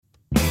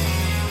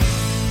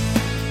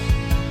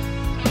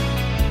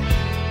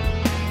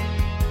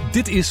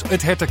Dit is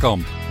Het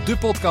Hertenkamp, de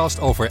podcast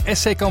over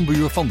SC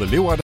Cambuur van de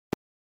Leeuwarden.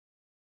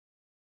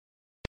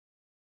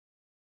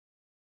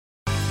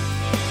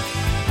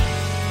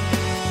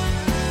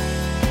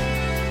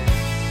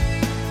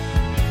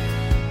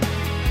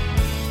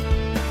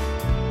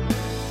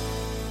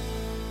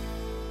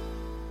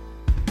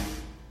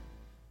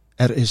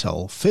 Er is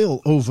al veel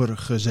over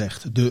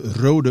gezegd. De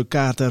rode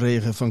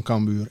kaartenregen van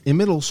Cambuur.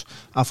 Inmiddels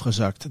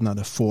afgezakt naar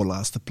de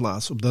voorlaatste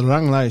plaats op de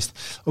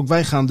ranglijst. Ook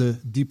wij gaan de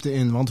diepte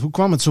in, want hoe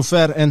kwam het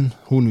zover en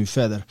hoe nu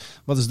verder?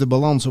 Wat is de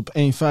balans op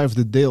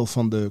 1/5 deel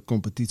van de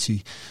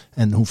competitie?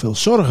 En hoeveel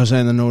zorgen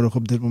zijn er nodig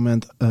op dit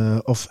moment?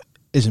 Of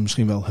is er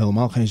misschien wel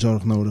helemaal geen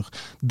zorg nodig?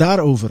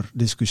 Daarover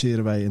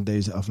discussiëren wij in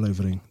deze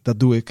aflevering. Dat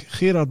doe ik,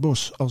 Gerard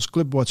Bos, als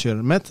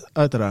clubwatcher met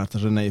uiteraard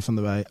René van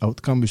der Wij,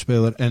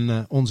 oud-Cambuurspeler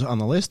en onze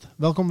analist.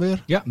 Welkom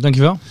weer. Ja,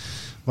 dankjewel.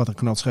 Wat een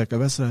knotsgekke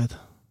wedstrijd.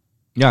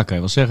 Ja, kan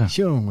je wel zeggen.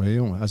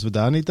 Jongen, als we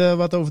daar niet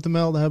wat over te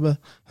melden hebben,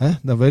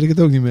 dan weet ik het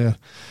ook niet meer.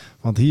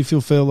 Want hier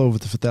viel veel over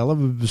te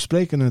vertellen. We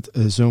bespreken het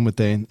zo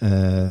meteen.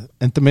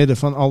 En te midden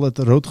van al het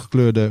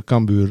roodgekleurde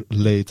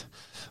Cambuur-leed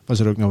was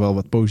er ook nog wel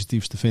wat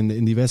positiefs te vinden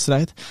in die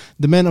wedstrijd.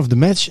 De man of the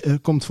match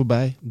komt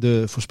voorbij.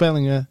 De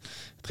voorspellingen,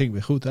 het ging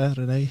weer goed, hè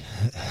René?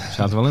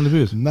 Zaten wel in de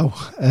buurt. Nou,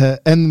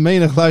 en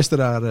menig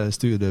luisteraar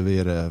stuurde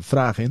weer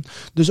vragen in.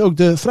 Dus ook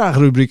de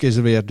vragenrubriek is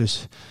er weer.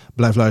 Dus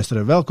blijf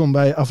luisteren. Welkom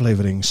bij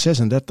aflevering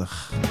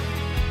 36.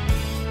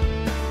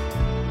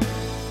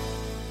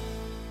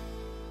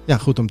 Ja,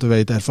 goed om te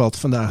weten. Er valt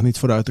vandaag niet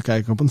vooruit te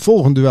kijken op een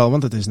volgend duel.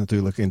 Want het is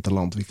natuurlijk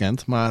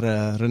interlandweekend.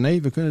 Maar René,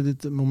 we kunnen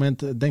dit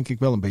moment denk ik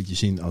wel een beetje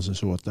zien als een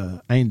soort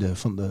einde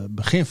van de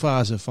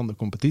beginfase van de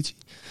competitie.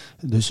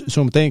 Dus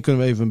zometeen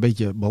kunnen we even een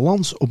beetje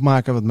balans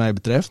opmaken wat mij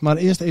betreft. Maar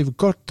eerst even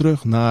kort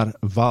terug naar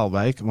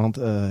Waalwijk. Want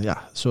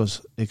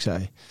zoals ik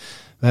zei,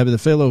 we hebben er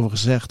veel over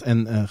gezegd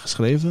en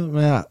geschreven.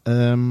 Maar ja,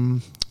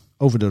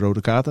 over de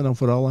rode kaarten dan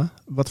vooral. Hè.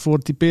 Wat voor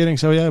typering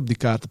zou jij op die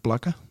kaarten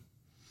plakken?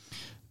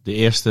 De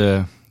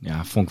eerste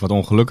vond ik wat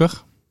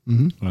ongelukkig.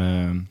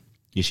 Mm-hmm.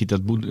 Je ziet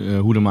dat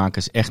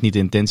Hoedemakers echt niet de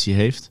intentie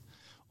heeft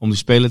om de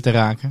speler te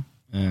raken.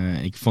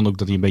 Ik vond ook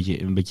dat hij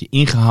een beetje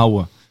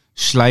ingehouden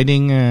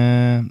sliding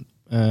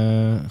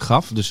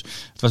gaf. Dus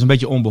het was een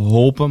beetje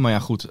onbeholpen. Maar ja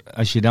goed,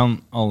 als je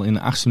dan al in de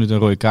 8e minuut een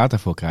rode kaart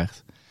daarvoor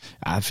krijgt.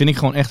 Ja, vind ik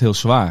gewoon echt heel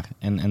zwaar.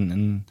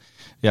 En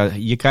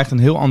je krijgt een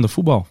heel ander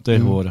voetbal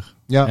tegenwoordig.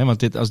 Ja. He,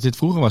 want als dit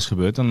vroeger was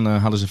gebeurd, dan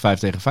hadden ze 5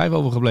 tegen 5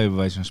 overgebleven, bij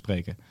wijze van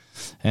spreken.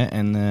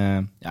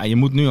 Je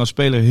moet nu als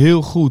speler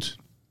heel goed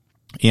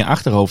in je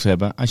achterhoofd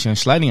hebben, als je een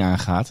sliding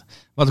aangaat,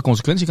 wat de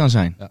consequentie kan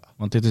zijn. Ja.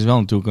 Want dit is wel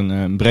natuurlijk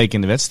een break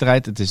in de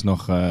wedstrijd. Het was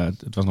nog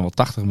wel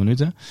 80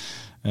 minuten.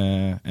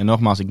 En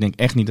nogmaals, ik denk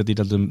echt niet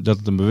dat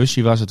het een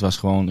bewustzijn was. Het was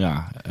gewoon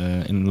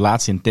in de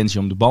laatste intentie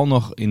om de bal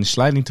nog in de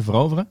sliding te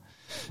veroveren.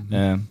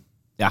 Mm-hmm.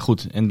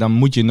 Goed, en dan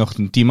moet je nog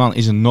 10 man,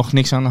 is er nog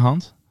niks aan de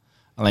hand.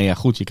 Alleen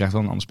je krijgt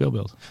wel een ander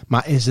speelbeeld.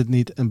 Maar is het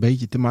niet een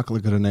beetje te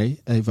makkelijk, René?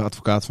 Even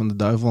advocaat van de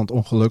duivel, want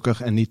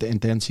ongelukkig en niet de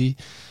intentie.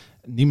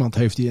 Niemand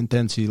heeft die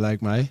intentie,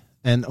 lijkt mij.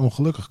 En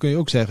ongelukkig kun je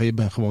ook zeggen, je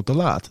bent gewoon te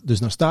laat. Dus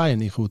dan sta je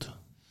niet goed.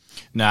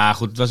 Nou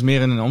goed, het was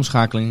meer een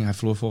omschakeling. Hij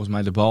verloor volgens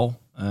mij de bal.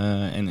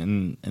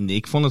 En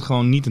ik vond het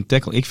gewoon niet een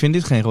tackle. Ik vind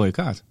dit geen rode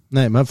kaart.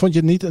 Nee, maar vond je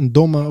het niet een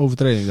domme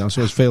overtreding dan,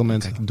 zoals veel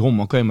mensen? Kijk, dom,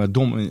 oké, maar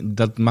dom,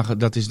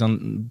 dat is dan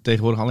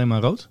tegenwoordig alleen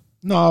maar rood?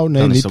 Nou, nee,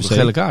 dan niet is het op een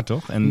gele kaart,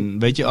 toch? En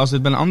weet je, als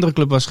het bij een andere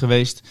club was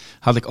geweest,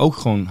 had ik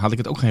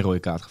het ook geen rode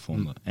kaart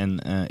gevonden. En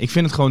ik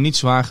vind het gewoon niet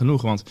zwaar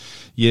genoeg, want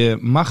je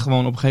mag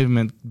gewoon op een gegeven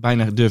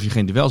moment durf je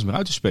geen duels meer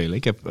uit te spelen.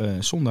 Ik heb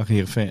zondag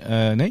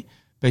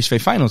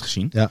PSV Feyenoord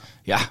gezien.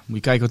 Ja, moet je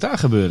kijken wat daar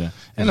gebeurde.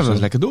 En dat was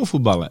lekker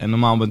doorvoetballen. En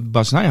normaal met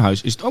Bas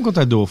Nijhuis is het ook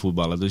altijd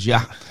doorvoetballen. Dus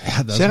zeg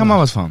er maar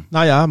wat van.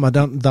 Nou ja, maar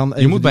dan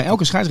je moet bij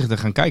elke scheidsrechter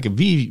gaan kijken,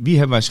 wie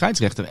hebben wij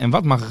scheidsrechter en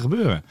wat mag er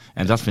gebeuren.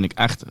 En dat vind ik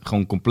echt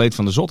gewoon compleet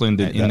van de zotte in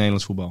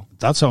Nederlands voetbal.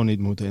 Dat zou niet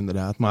moeten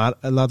inderdaad. Maar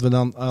laten we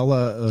dan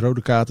alle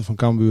rode kaarten van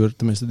Cambuur,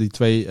 tenminste die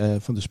 2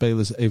 van de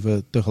spelers,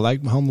 even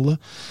tegelijk behandelen.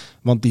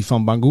 Want die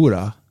van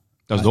Bangura,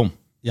 dat is dom.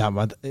 Ja,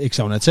 maar ik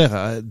zou net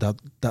zeggen,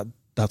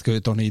 dat kun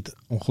je toch niet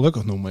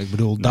ongelukkig noemen. Ik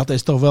bedoel, dat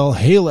is toch wel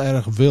heel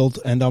erg wild.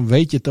 En dan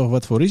weet je toch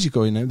wat voor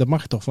risico je neemt. Dat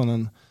mag je toch van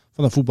een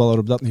voetballer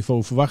op dat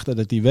niveau verwachten.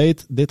 Dat hij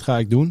weet, dit ga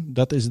ik doen.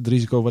 Dat is het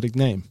risico wat ik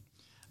neem.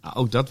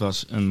 Ook dat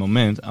was een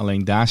moment.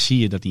 Alleen daar zie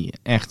je dat hij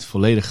echt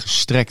volledig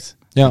gestrekt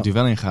het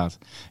duel ingaat.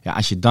 Ja,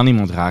 als je dan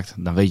iemand raakt,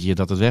 dan weet je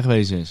dat het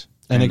wegwezen is.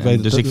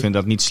 Dus ik vind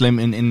dat niet slim,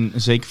 in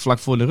zeker vlak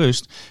voor de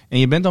rust. En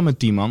je bent dan met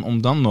 10 man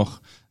om dan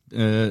nog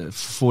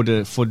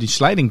voor die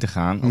sliding te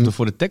gaan, om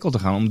voor de tackle te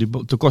gaan,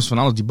 om ten koste van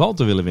alles die bal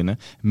te willen winnen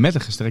met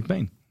een gestrekt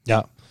been.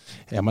 Ja,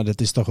 maar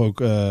dat is toch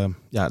ook,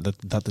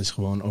 dat is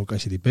gewoon ook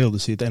als je die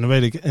beelden ziet. En dan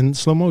weet ik, in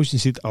slow motion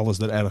ziet alles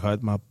er erg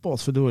uit, maar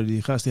potverdorie,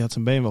 die gast die had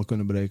zijn been wel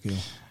kunnen breken. Joh.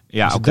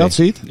 Ja, Als je oké. dat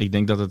ziet. Ik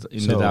denk dat het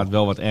inderdaad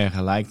wel wat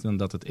erger lijkt dan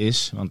dat het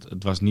is. Want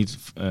het was niet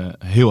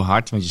heel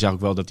hard. Want je zag ook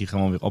wel dat hij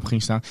gewoon weer op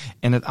ging staan.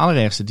 En het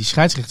allerergste, die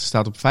scheidsrechter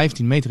staat op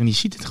 15 meter en die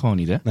ziet het gewoon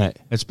niet. Hè? Nee.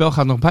 Het spel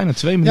gaat nog bijna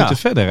 2 minuten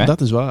verder. Hè?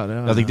 Dat is waar.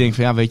 Ja. Dat ik denk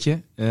van weet je.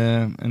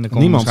 En dan komt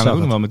Niemand waarschijnlijk ook zag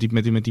nog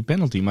wel met die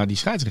penalty. Maar die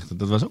scheidsrechter,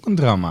 dat was ook een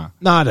drama.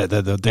 Nou,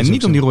 dat En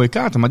niet om die rode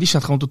kaarten, maar die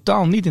staat gewoon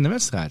totaal niet in de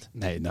wedstrijd.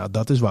 Nee, nou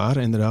dat is waar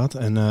inderdaad.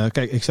 En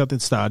kijk, ik zat in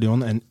het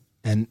stadion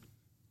en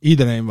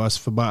iedereen was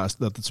verbaasd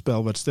dat het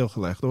spel werd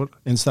stilgelegd hoor,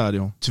 in het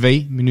stadion.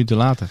 2 minuten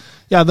later.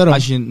 Ja, daarom.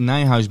 Als je in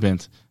Nijhuis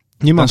bent,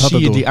 Niemand dan had zie het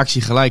je door. die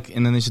actie gelijk.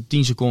 En dan is het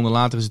 10 seconden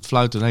later is het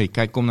fluiten. Hey,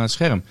 kijk, kom naar het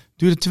scherm.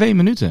 Duurde 2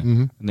 minuten. Mhm.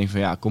 Dan denk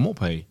ik van kom op.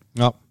 Hey.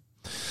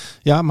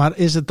 Ja, maar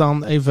is het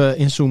dan even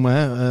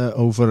inzoomen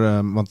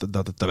over, want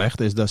dat het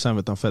terecht is, daar zijn we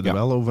het dan verder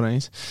wel over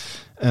eens.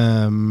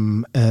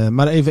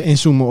 Maar even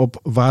inzoomen op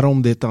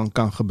waarom dit dan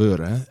kan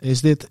gebeuren. Hè.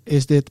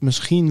 Is dit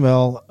misschien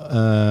wel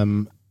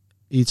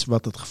iets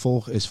wat het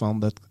gevolg is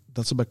van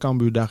dat ze bij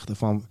Cambuur dachten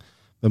van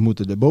we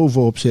moeten er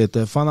bovenop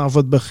zitten vanaf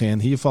het begin.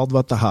 Hier valt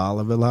wat te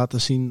halen. We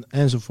laten zien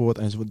enzovoort.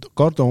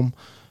 Kortom,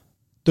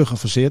 te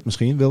geforceerd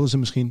misschien. Wilden ze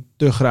misschien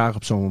te graag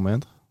op zo'n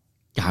moment.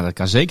 Ja, dat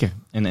kan zeker.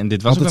 En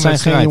dit was Want ook het een zijn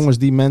wedstrijd. geen jongens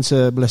die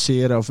mensen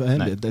blesseren. Of,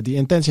 Nee. die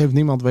intentie heeft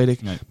niemand, weet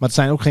ik. Nee. Maar het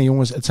zijn ook geen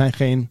jongens, het zijn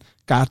geen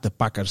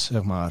kaartenpakkers,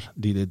 zeg maar.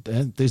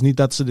 Het is niet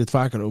dat ze dit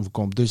vaker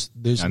overkomt. Dus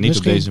Niet misschien,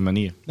 op deze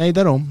manier. Nee,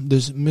 daarom.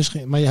 Dus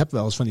misschien, maar je hebt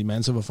wel eens van die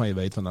mensen waarvan je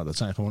weet van dat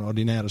zijn gewoon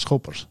ordinaire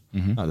schoppers.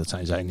 Mhm. Nou, dat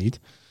zijn zij niet.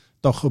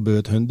 Toch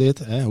gebeurt hun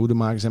dit,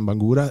 Hoedemakers en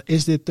Bangura.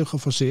 Is dit te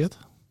geforceerd?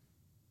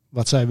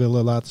 Wat zij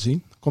willen laten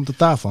zien? Komt het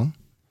daarvan?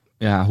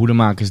 Ja,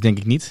 hoedemakers denk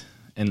ik niet.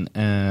 En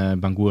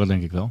Bangura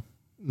denk ik wel.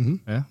 Mhm.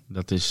 Ja,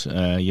 dat is,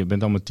 je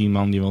bent al met 10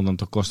 man, die wil dan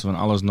ten koste van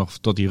alles nog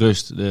tot die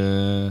rust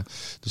de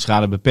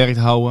schade beperkt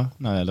houden.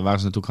 Nou ja, daar waren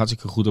ze natuurlijk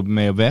hartstikke goed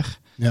mee op weg.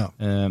 Ja.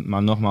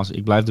 Maar nogmaals,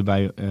 ik blijf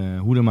erbij.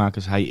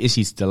 Hoedemakers, hij is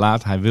iets te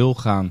laat. Hij wil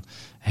gaan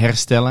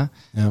herstellen.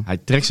 Ja. Hij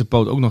trekt zijn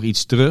poot ook nog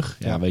iets terug.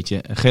 Ja, weet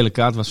je, een gele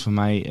kaart was voor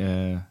mij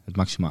het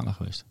maximale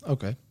geweest.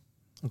 Oké.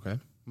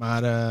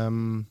 Maar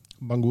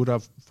Bangura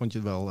vond je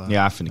het wel...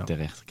 Ja, vind ik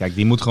terecht. Kijk,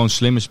 die moet gewoon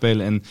slimmer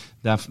spelen. En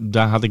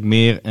daar had ik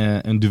meer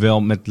een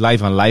duel met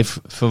lijf aan lijf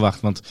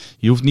verwacht. Want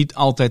je hoeft niet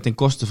altijd ten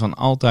koste van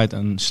altijd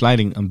een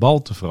sliding een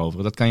bal te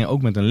veroveren. Dat kan je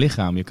ook met een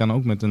lichaam. Je kan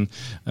ook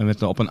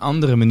op een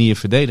andere manier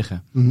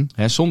verdedigen. Mhm.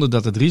 Zonder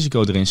dat het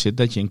risico erin zit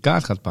dat je een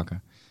kaart gaat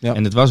pakken. Ja.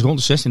 En het was rond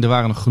de 16. Er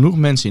waren nog genoeg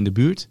mensen in de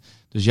buurt.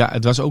 Dus ja,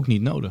 het was ook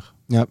niet nodig.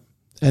 Ja.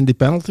 En die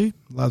penalty,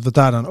 laten we het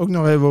daar dan ook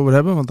nog even over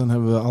hebben. Want dan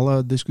hebben we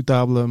alle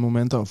discutabele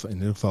momenten, of in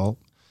ieder geval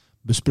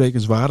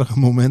besprekenswaardige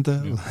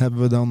momenten,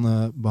 hebben we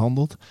dan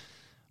behandeld.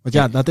 Want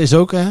ja, dat is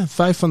ook,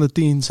 5 van de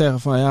 10 zeggen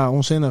van ja,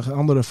 onzinnig.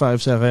 Andere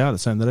 5 zeggen ja,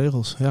 dat zijn de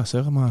regels. Ja,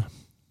 zeg het maar.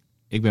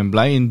 Ik ben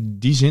blij in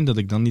die zin dat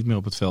ik dan niet meer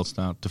op het veld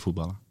sta te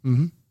voetballen.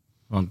 Mhm.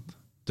 Want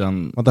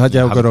dan had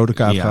jij ook een rode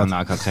kaart gehad.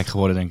 Nou, ik had gek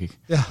geworden, denk ik.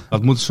 Ja.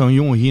 Wat moet zo'n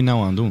jongen hier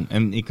nou aan doen?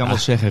 En ik kan wel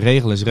zeggen,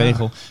 regel is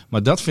regel. Ja.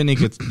 Maar dat vind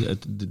ik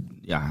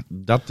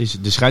dat is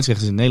de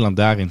scheidsrechters in Nederland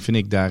daarin, vind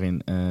ik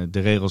daarin de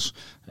regels,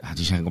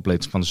 die zijn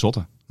compleet van de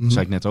zotten. Dat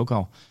zei ik net ook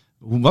al.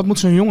 Wat moet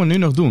zo'n jongen nu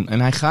nog doen? En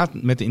hij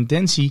gaat met de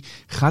intentie,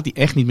 gaat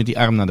hij echt niet met die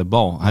arm naar de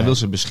bal. Hij wil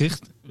zijn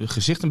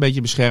gezicht een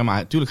beetje beschermen.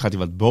 Natuurlijk gaat hij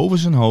wat boven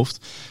zijn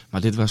hoofd.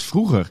 Maar dit was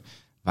vroeger.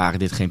 Waren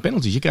dit geen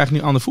penalties. Je krijgt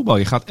nu ander voetbal.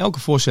 Je gaat elke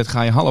voorzet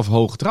ga je half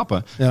hoog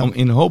trappen. Ja. Om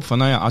in de hoop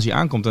van, als hij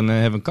aankomt, dan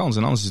hebben we een kans.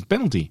 En anders is het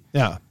penalty.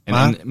 Ja,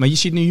 maar je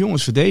ziet nu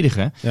jongens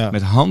verdedigen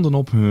met handen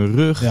op hun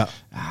rug. Ja.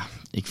 Ja,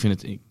 ik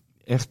vind het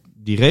echt,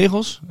 die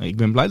regels, ik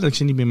ben blij dat ik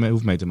ze niet meer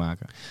hoef mee te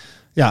maken.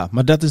 Ja,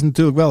 maar dat is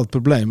natuurlijk wel het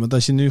probleem. Want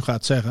als je nu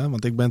gaat zeggen,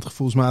 want ik ben het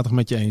gevoelsmatig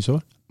met je eens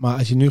hoor. Maar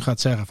als je nu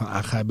gaat zeggen van,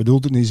 hij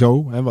bedoelt het niet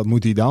zo. Wat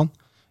moet hij dan?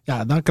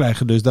 Ja, dan krijg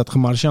je dus dat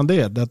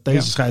gemarchandeerd. Dat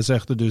deze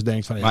scheidsrechter dus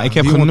denkt van... Maar ik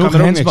heb genoeg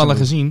handsballen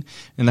gezien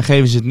en dan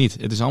geven ze het niet.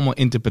 Het is allemaal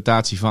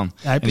interpretatie van.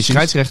 Ja, en die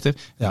scheidsrechter,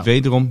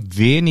 wederom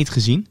weer niet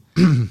gezien.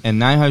 En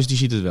Nijhuis, die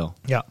ziet het wel.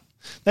 Ja,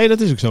 nee,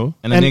 dat is ook zo.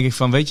 En dan denk ik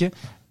van, weet je,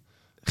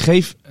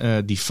 geef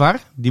die VAR,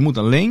 die moet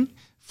alleen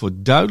voor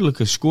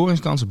duidelijke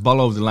scoringskansen, bal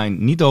over de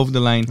lijn, niet over de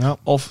lijn,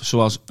 of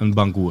zoals een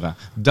Bangura.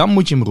 Dan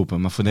moet je hem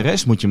roepen. Maar voor de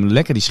rest moet je hem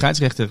lekker, die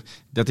scheidsrechter,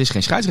 dat is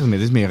geen scheidsrechter meer,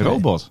 dat is meer een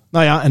robot.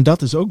 Nou ja, en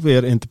dat is ook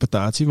weer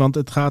interpretatie, want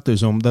het gaat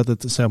dus om dat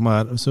het, zeg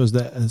maar, zoals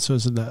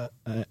de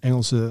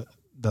Engelsen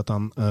dat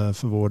dan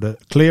verwoorden,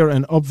 clear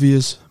and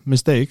obvious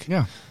mistake.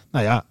 Ja.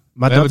 Nou ja,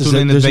 maar we dat hebben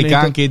toen in het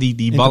WK een keer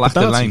die bal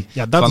achter de lijn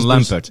van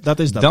Lampert.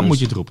 Dan moet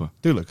je het roepen.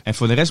 Tuurlijk. En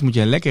voor de rest moet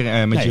je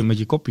lekker met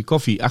je kopje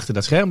koffie achter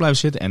dat scherm blijven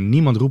zitten en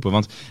niemand roepen.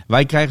 Want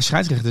wij krijgen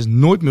scheidsrechters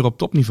nooit meer op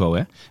topniveau.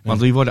 Hè? Want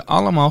die worden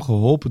allemaal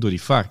geholpen door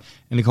die VAR.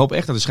 En ik hoop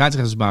echt dat de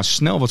scheidsrechtersbaas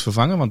snel wordt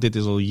vervangen. Want dit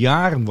is al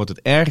jaren, wordt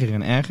het erger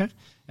en erger.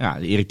 Ja,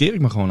 daar irriteer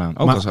ik me gewoon aan.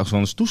 Ook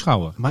als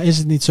toeschouwer. Maar is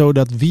het niet zo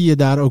dat wie je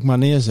daar ook maar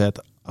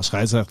neerzet, als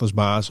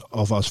scheidsrechtersbaas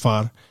of als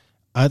VAR,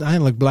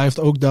 uiteindelijk blijft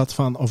ook dat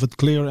van of het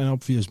clear and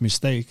obvious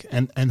mistake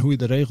en hoe je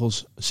de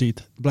regels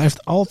ziet,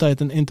 blijft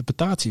altijd een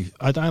interpretatie.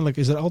 Uiteindelijk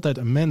is er altijd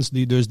een mens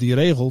die dus die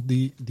regel,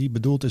 die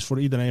bedoeld is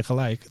voor iedereen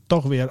gelijk,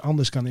 toch weer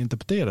anders kan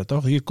interpreteren.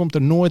 Toch? Je komt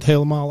er nooit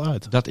helemaal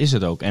uit. Dat is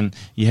het ook. En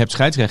je hebt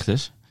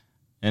scheidsrechters,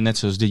 En net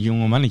zoals dit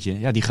jonge mannetje,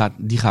 ja,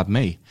 die gaat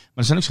mee. Maar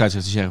er zijn ook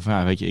scheidsrechters die zeggen van,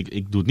 ja, weet je,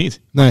 ik doe het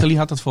niet. Nee. Makkeli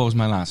had dat volgens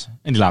mij laatst.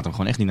 En die laat hem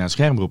gewoon echt niet naar het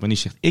scherm roepen. En die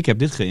zegt, ik heb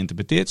dit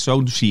geïnterpreteerd,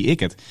 zo zie ik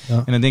het. Ja.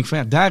 En dan denk ik van,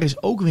 ja, daar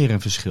is ook weer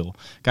een verschil.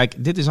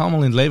 Kijk, dit is allemaal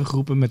in het leven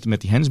geroepen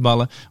met die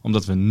hensballen,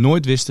 omdat we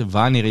nooit wisten,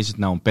 wanneer is het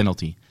nou een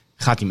penalty.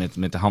 Gaat hij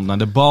met de hand naar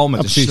de bal,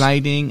 met een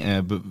sliding,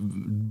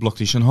 blokt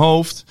hij zijn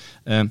hoofd.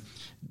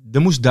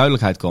 Er moest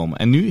duidelijkheid komen.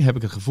 En nu heb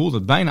ik het gevoel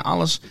dat bijna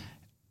alles,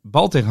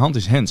 bal tegen hand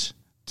is hands.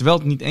 Terwijl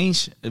het niet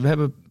eens... We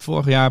hebben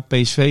vorig jaar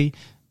PSV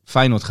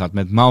Feyenoord gehad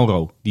met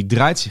Mauro. Die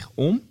draait zich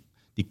om.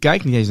 Die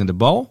kijkt niet eens naar de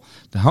bal.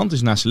 De hand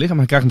is naast zijn lichaam,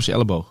 maar hij krijgt hem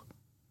op zijn elleboog.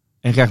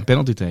 En krijgt een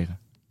penalty tegen.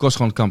 Kost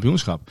gewoon het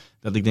kampioenschap.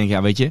 Dat ik denk,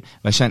 ja, weet je,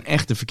 wij zijn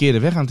echt de verkeerde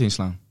weg aan het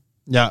inslaan.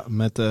 Ja,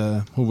 met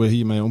hoe we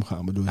hiermee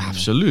omgaan bedoel je?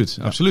 Absoluut,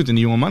 absoluut. En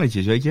die jonge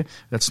mannetjes, weet je,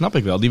 dat snap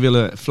ik wel. Die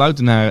willen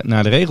fluiten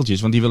naar de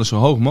regeltjes, want die willen zo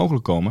hoog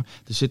mogelijk komen.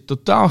 Er zit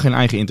totaal geen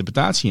eigen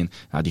interpretatie in.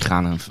 Nou, die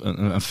gaan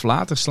een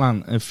flater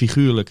slaan,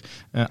 figuurlijk,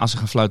 als ze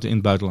gaan fluiten in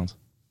het buitenland.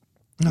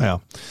 Nou ja,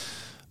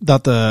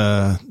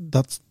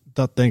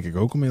 dat denk ik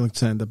ook, om eerlijk te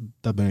zijn.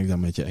 Dat ben ik dan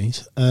met je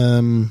eens.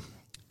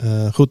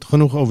 Goed,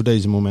 genoeg over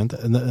deze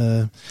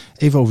momenten.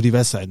 Even over die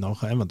wedstrijd nog.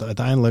 Hè, want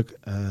uiteindelijk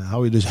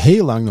hou je dus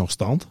heel lang nog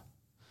stand.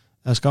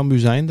 Als Cambuur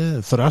zijnde,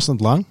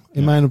 verrassend lang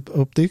in mijn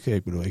optiek.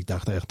 Ik bedoel, ik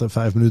dacht echt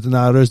 5 minuten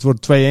na rust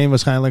wordt 2-1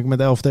 waarschijnlijk met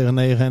 11-9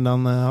 en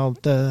dan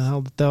haalt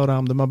de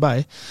telraam er maar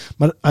bij.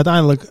 Maar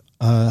uiteindelijk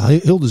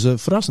hielden ze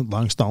verrassend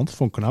lang stand,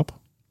 vond ik knap.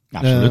 Ja,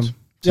 absoluut.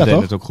 Ze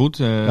deden het ook goed,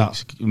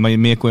 maar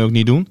meer kon je ook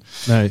niet doen.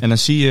 Nee. En dan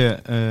zie je...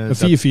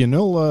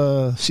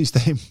 een 4-4-0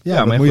 systeem.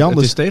 Ja, maar moet je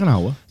anders. het is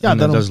tegenhouden. Ja, en,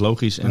 daarom. dat is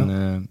logisch. Ja.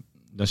 En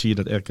dan zie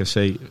je dat RKC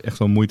echt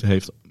wel moeite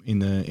heeft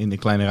in de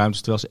kleine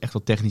ruimtes, terwijl ze echt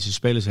wel technische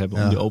spelers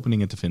hebben om die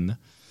openingen te vinden.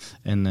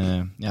 En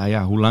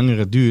hoe langer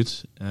het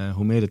duurt,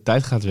 hoe meer de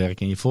tijd gaat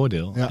werken in je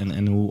voordeel. Ja.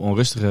 En hoe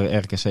onrustiger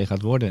RKC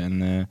gaat worden.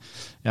 En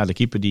de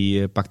keeper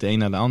die pakt de een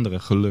naar de andere,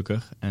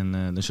 gelukkig. En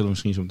daar zullen we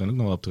misschien zo meteen ook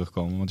nog wel op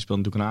terugkomen. Want die speelt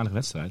natuurlijk een aardige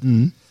wedstrijd.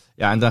 Mm-hmm.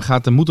 Ja, en dan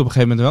gaat de moed op een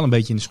gegeven moment wel een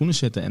beetje in de schoenen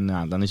zitten.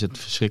 En dan is het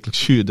verschrikkelijk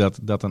zuur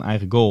dat een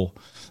eigen goal,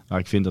 waar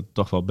ik vind dat het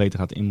toch wel beter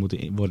gaat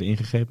moeten worden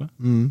ingegrepen.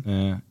 Mm.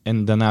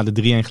 En daarna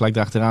de 3-1 gelijk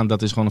daarachteraan,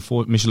 dat is gewoon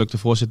een mislukte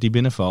voorzet die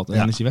binnenvalt. En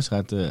dan is die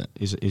wedstrijd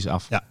is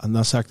af. Ja, en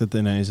dan zakt het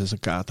ineens als een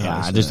kaart.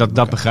 Ja, dus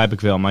dat begrijp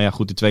ik wel. Maar ja,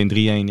 goed,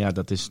 de 2-3-1, ja,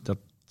 dat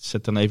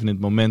zet dan even in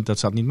het moment, dat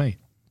zat niet mee.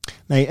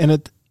 Nee,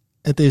 en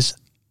het is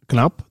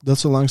knap dat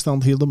ze lang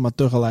stand hielden, maar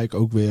tegelijk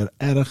ook weer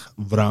erg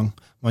wrang.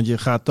 Want je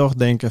gaat toch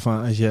denken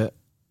van,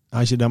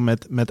 als je dan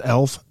met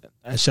 11,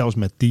 zelfs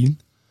met 10...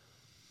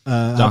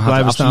 dan had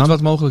er absoluut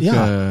wat mogelijk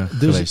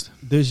geweest.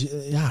 Dus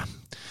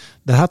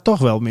er had toch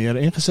wel meer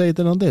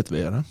ingezeten dan dit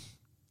weer. Hè?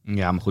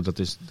 Ja, maar goed,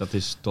 dat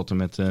is tot en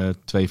met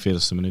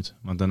 42e minuut.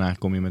 Want daarna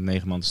kom je met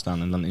 9 man te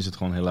staan. En dan is het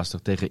gewoon heel lastig.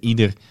 Tegen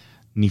ieder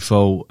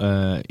niveau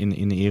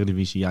in de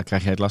Eredivisie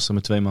krijg je het lastig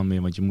met 2 man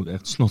meer. Want je moet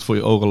echt snot voor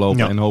je ogen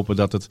lopen en hopen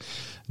dat het...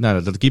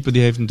 Nou, dat de keeper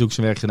die heeft natuurlijk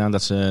zijn werk gedaan,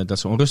 dat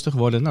ze onrustig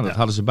worden. Nou, dat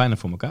hadden ze bijna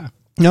voor elkaar.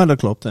 Ja, dat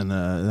klopt. En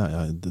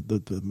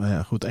maar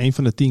ja, goed, 1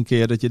 van de 10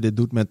 keer dat je dit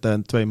doet met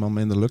 2 man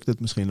minder, lukt het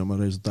misschien om een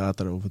resultaat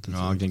erover te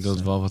ik denk dat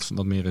het wel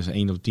wat meer is.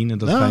 1 op 10 en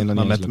dat ga je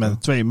dan niet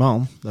met 2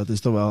 man, dat is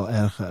toch wel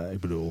erg, ik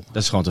bedoel...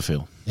 Dat is gewoon te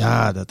veel.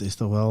 Ja, dat is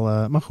toch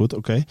wel... maar goed,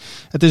 oké.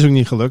 Het is ook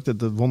niet gelukt.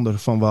 Het wonder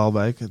van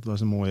Waalwijk. Het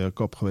was een mooie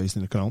kop geweest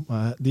in de krant,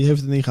 maar die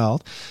heeft het niet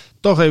gehaald.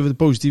 Toch even de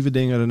positieve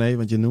dingen, René,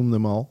 want je noemde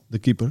hem al, de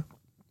keeper.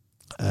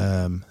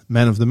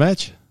 Man of the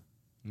match.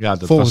 Ja,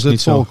 dat volgens was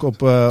niet het volk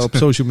op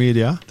social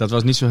media. Dat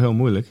was niet zo heel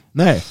moeilijk.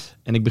 Nee.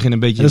 En ik begin een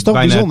beetje... En dat is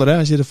toch bijzonder, hè?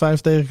 Als je er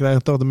 5 tegen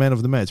krijgt, toch de man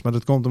of the match. Maar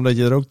dat komt omdat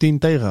je er ook 10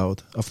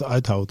 tegenhoudt. Of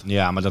uithoudt.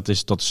 Ja, maar dat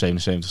is tot de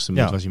 77e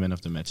minuut was hij man of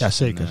the match. Ja,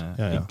 zeker.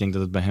 En, ik denk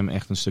dat het bij hem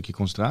echt een stukje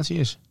concentratie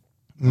is.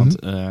 Want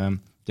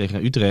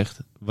tegen Utrecht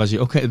was hij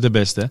ook de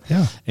beste.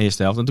 Ja.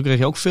 Eerste helft. En toen kreeg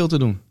hij ook veel te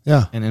doen.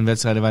 Ja. En in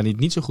wedstrijden waar hij het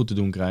niet zo goed te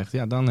doen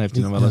krijgt, dan heeft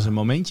hij nog wel eens een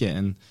momentje.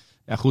 En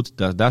ja, goed,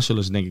 daar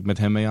zullen ze denk ik met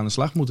hem mee aan de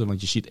slag moeten.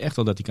 Want je ziet echt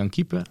wel dat hij kan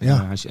keepen.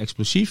 Ja. Hij is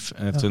explosief,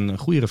 heeft een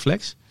goede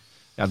reflex.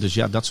 Ja, dus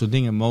dat soort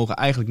dingen mogen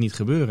eigenlijk niet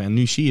gebeuren. En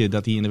nu zie je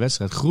dat hij in de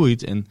wedstrijd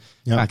groeit en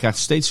hij krijgt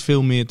steeds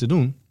veel meer te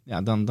doen.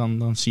 Ja,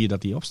 dan zie je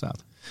dat hij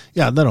opstaat.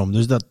 Ja, daarom.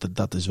 Dus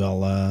dat is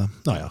wel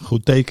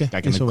goed teken.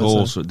 Kijk, en de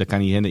goals, daar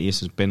kan hij de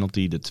eerste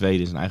penalty, de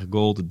tweede is een eigen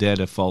goal, de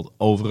derde valt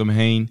over hem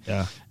heen.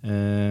 Ja.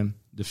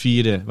 De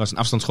vierde was een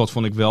afstandsschot,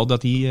 vond ik wel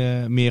dat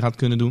hij meer had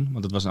kunnen doen.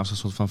 Want het was een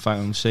afstandsschot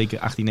van zeker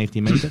 18,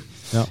 19 meter.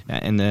 Ja.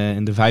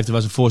 En de vijfde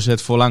was een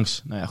voorzet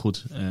voorlangs. Nou ja,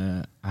 goed.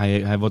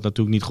 Hij wordt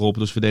natuurlijk niet geholpen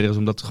door de verdedigers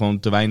omdat het gewoon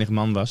te weinig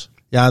man was.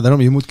 Ja,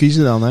 daarom. Je moet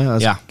kiezen dan. Hè.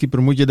 Als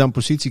keeper moet je dan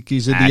positie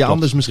kiezen die je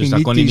anders misschien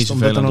dus niet kiest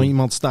omdat er nog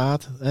iemand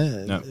staat.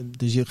 Hè. Ja.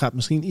 Dus je gaat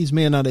misschien iets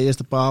meer naar de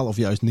eerste paal of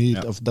juist niet.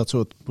 Ja. Of dat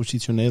soort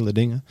positionele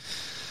dingen.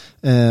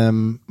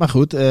 Maar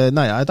goed,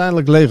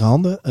 uiteindelijk lege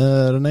handen.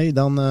 René,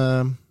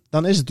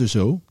 dan is het dus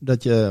zo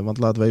dat je, want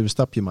laten we even een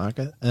stapje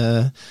maken.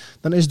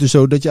 Dan is het dus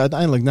zo dat je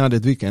uiteindelijk na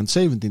dit weekend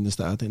 17e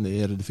staat in de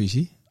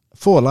Eredivisie.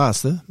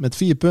 Voorlaatste, met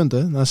 4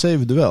 punten na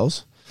 7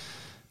 duels.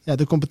 Ja,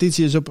 de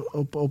competitie is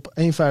op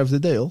 1/5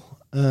 deel.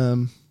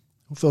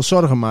 Hoeveel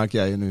zorgen maak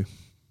jij je nu?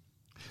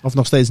 Of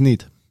nog steeds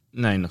niet?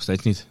 Nee, nog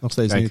steeds niet.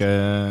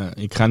 Kijk,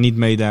 ik ga niet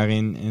mee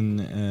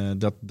daarin.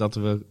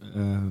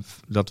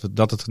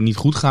 Dat het niet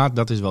goed gaat,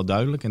 dat is wel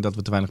duidelijk. En dat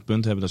we te weinig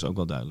punten hebben, dat is ook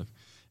wel duidelijk.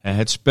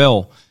 Het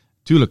spel,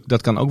 tuurlijk,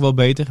 dat kan ook wel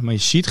beter. Maar je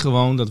ziet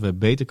gewoon dat we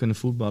beter kunnen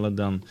voetballen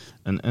dan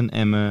een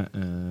Emmen,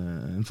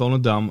 een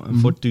Volendam, een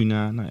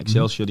Fortuna. Nou,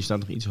 Excelsior, die staat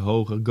nog iets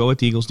hoger. Go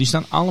Ahead Eagles, die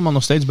staan allemaal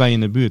nog steeds bij je in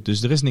de buurt.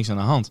 Dus er is niks aan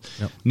de hand.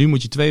 Ja. Nu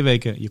moet je 2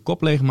 weken je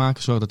kop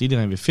leegmaken. Zorgen dat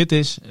iedereen weer fit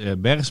is.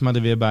 Bergsma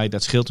er weer bij,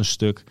 dat scheelt een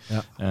stuk.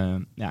 Ja.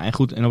 En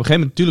goed, en op een gegeven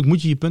moment natuurlijk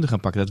moet je je punten gaan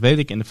pakken. Dat weet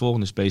ik. En de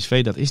volgende is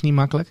PSV, dat is niet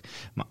makkelijk.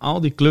 Maar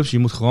al die clubs, je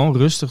moet gewoon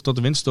rustig tot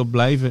de winterstop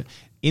blijven.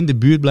 In de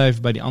buurt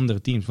blijven bij die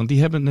andere teams. Want die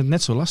hebben het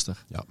net zo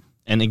lastig. Ja.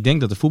 En ik denk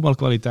dat de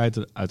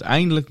voetbalkwaliteiten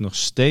uiteindelijk nog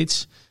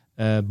steeds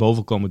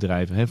boven komen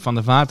drijven. Van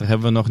der Vaart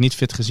hebben we nog niet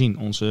fit gezien.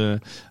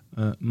 Onze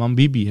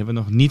Mambibi hebben we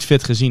nog niet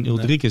fit gezien.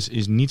 Ulrikes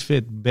is niet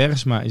fit.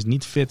 Bergsma is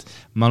niet fit.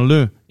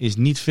 Maleu is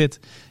niet fit.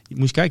 Je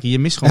moet kijken, je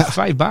mist gewoon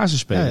 5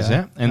 basisspelers.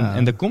 Ja. Hè?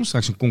 En er komt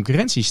straks een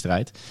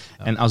concurrentiestrijd.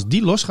 Ja. En als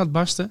die los gaat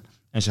barsten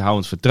en ze houden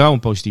het vertrouwen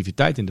en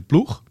positiviteit in de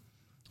ploeg.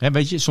 Hè,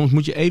 weet je, soms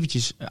moet je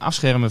eventjes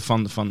afschermen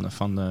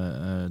van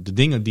de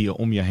dingen die je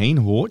om je heen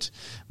hoort.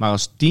 Maar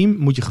als team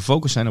moet je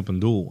gefocust zijn op een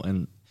doel.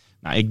 En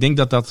nou, ik denk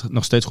dat dat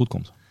nog steeds goed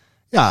komt.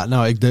 Ja,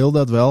 nou, ik deel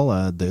dat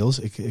wel deels.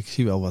 Ik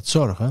zie wel wat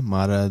zorgen.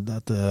 Maar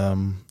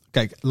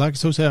kijk, laat ik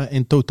het zo zeggen,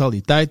 in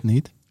totaliteit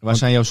niet. Waar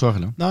zijn jouw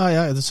zorgen dan? Nou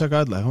ja, dat zal ik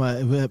uitleggen.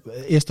 Maar we hebben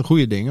eerst de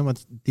goede dingen,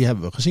 want die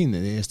hebben we gezien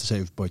in de eerste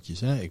 7 potjes.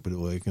 Hè. Ik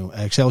bedoel,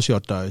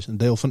 Excelsior thuis, een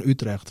deel van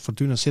Utrecht.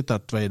 Fortuna zit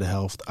daar tweede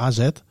helft.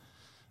 AZ.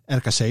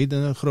 RKC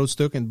een groot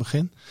stuk in het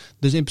begin.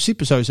 Dus in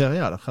principe zou je zeggen,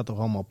 ja, dat gaat toch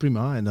allemaal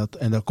prima.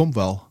 En dat komt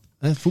wel.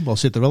 Het voetbal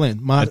zit er wel in.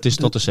 Maar het is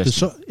tot de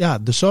 16.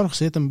 De zorg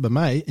zit hem bij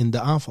mij in de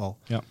aanval.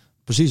 Ja.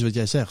 Precies wat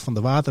jij zegt. Van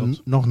der Water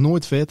nog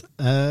nooit fit.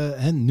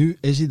 En nu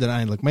is hij er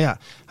eindelijk. Maar ja,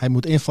 hij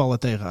moet invallen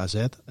tegen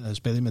AZ.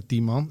 Speel je met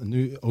 10 man.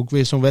 Nu ook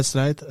weer zo'n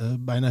wedstrijd.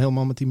 Bijna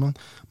helemaal met 10 man.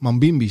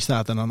 Mambimbi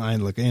staat er dan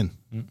eindelijk in.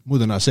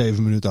 Moet er na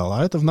 7 minuten al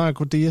uit. Of na een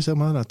kwartier, zeg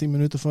maar. Na 10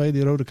 minuten vanwege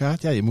die rode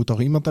kaart. Ja, je moet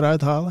toch iemand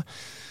eruit halen.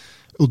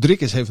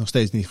 Ulrikes heeft nog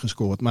steeds niet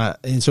gescoord. Maar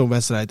in zo'n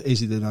wedstrijd is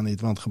hij er dan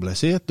niet, want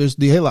geblesseerd. Dus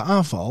die hele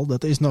aanval,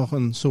 dat is nog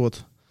een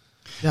soort...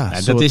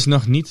 dat is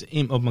nog niet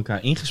op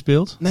elkaar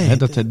ingespeeld. Nee,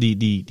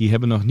 die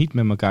hebben nog niet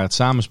met elkaar het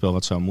samenspel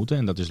wat zou moeten.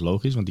 En dat is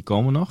logisch, want die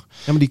komen nog.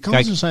 Ja, maar die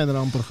kansen zijn er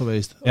amper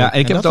geweest. Ja,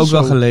 ik heb het ook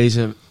wel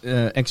gelezen.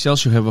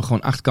 Excelsior hebben we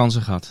gewoon 8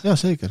 kansen gehad. Ja,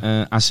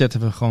 zeker. AZ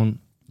hebben we gewoon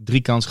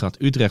 3 kansen gehad.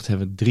 Utrecht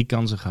hebben we 3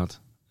 kansen gehad.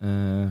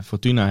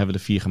 Fortuna hebben we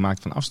er 4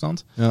 gemaakt van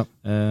afstand. Ja.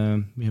 Wie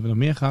hebben we nog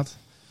meer gehad?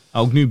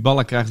 Ook nu,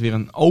 Ballen krijgt weer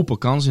een open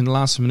kans in de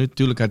laatste minuut.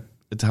 Tuurlijk,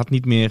 het had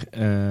niet meer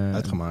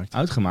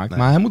uitgemaakt. Nee.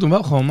 Maar hij moet hem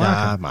wel gewoon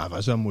maken. Ja, maar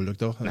was wel moeilijk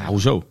toch? Nou,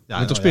 hoezo? Ja,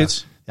 met toch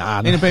spits?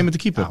 Ja, 1 op 1 met de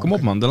keeper. Kom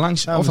op man, de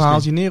langs of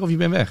haal je neer of je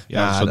bent weg.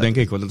 Ja, zo denk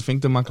ik hoor. Dat vind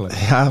ik te makkelijk.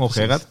 Ja,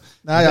 Gerard.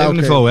 Nou,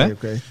 niveau hè.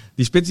 Okay.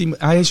 Die spits,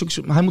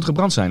 hij moet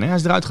gebrand zijn hè. Hij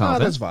is eruit gehaald.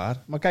 Ja, dat is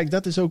waar. Maar kijk,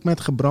 dat is ook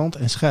met gebrand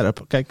en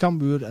scherp. Kijk,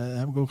 Cambuur,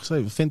 heb ik ook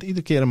geschreven, vindt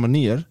iedere keer een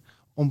manier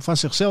om van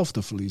zichzelf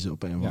te verliezen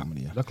op een of andere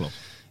manier. Dat klopt.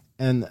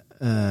 En...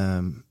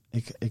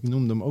 Ik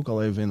noemde hem ook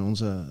al even in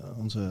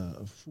onze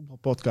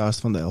voetbalpodcast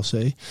van de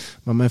LC.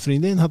 Maar mijn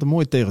vriendin had een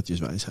mooie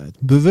tegeltjeswijsheid.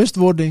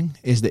 Bewustwording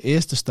is de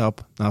eerste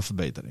stap naar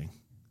verbetering.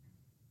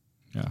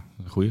 Ja,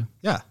 een goeie.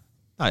 Ja,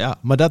 nou ja,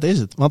 maar dat is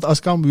het. Want als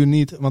Cambuur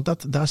niet... Want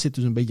daar zit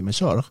dus een beetje mijn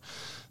zorg.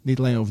 Niet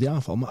alleen over die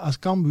aanval. Maar als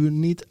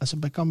ze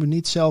bij Cambuur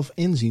niet zelf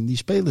inzien, die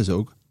spelers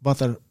ook, wat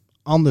er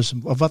anders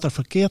of wat er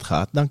verkeerd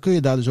gaat, dan kun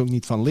je daar dus ook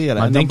niet van leren.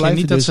 Maar en dan denk je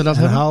niet dat ze dat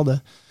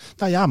herhaalden.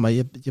 Nou ja, maar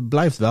je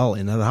blijft wel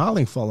in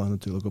herhaling vallen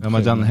natuurlijk. Op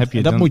maar dan heb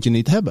je dat moet je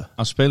niet hebben.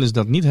 Als spelers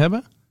dat niet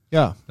hebben,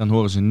 dan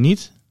horen ze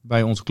niet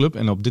bij onze club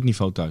en op dit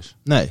niveau thuis.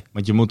 Nee.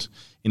 Want je moet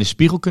in de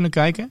spiegel kunnen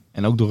kijken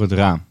en ook door het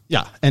raam.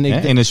 Ja. En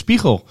in de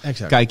spiegel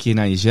kijk je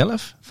naar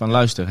jezelf. Van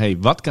luister,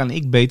 wat kan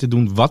ik beter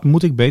doen? Wat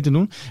moet ik beter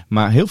doen?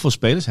 Maar heel veel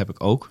spelers heb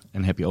ik ook,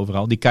 en heb je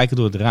overal, die kijken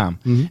door het raam.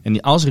 Mm-hmm.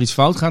 En als er iets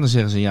fout gaat, dan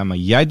zeggen ze, ja, maar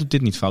jij doet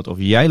dit niet fout. Of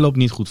jij loopt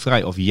niet goed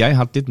vrij. Of jij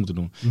had dit moeten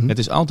doen. Mm-hmm. Het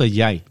is altijd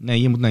jij.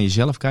 Nee, je moet naar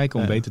jezelf kijken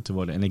om beter te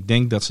worden. En ik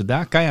denk dat ze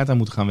daar keihard aan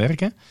moeten gaan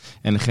werken.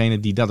 En degene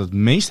die dat het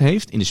meest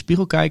heeft, in de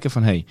spiegel kijken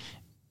van,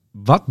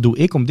 wat doe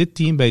ik om dit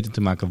team beter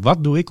te maken?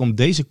 Wat doe ik om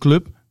deze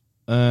club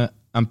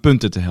aan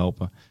punten te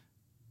helpen?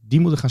 Die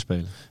moeten gaan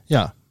spelen.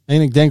 Ja,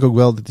 en ik denk ook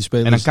wel dat die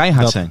spelers... En dan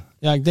keihard zijn.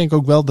 Ja, ik denk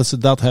ook wel dat ze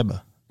dat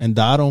hebben. En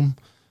daarom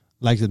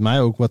lijkt het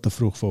mij ook wat te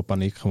vroeg voor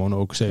paniek. Gewoon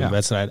ook 7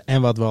 wedstrijden.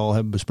 En wat we al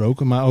hebben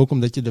besproken. Maar ook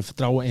omdat je er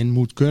vertrouwen in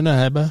moet kunnen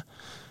hebben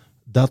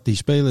dat die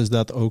spelers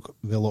dat ook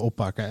willen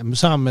oppakken. En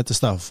samen met de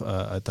staf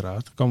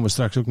uiteraard. Daar komen we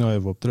straks ook nog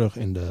even op terug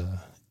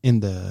in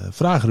de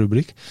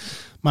vraagrubriek.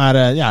 Maar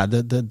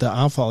de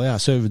aanval,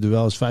 7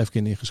 duels, 5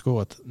 keer niet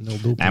gescoord. 0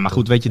 doelpunten. Nee, maar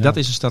goed, weet je, dat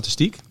is een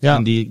statistiek. Ja.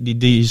 En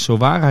die is zo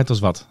waarheid als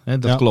wat. Hè?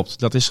 Dat klopt.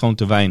 Dat is gewoon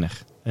te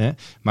weinig. Hè?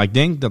 Maar ik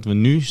denk dat we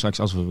nu, straks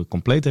als we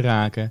compleet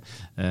raken,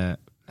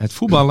 het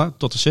voetballen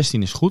tot de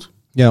 16 is goed.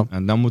 Ja.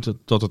 En dan moet het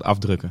tot het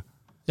afdrukken.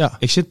 Ja.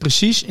 Ik zit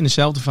precies in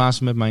dezelfde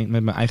fase met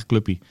mijn eigen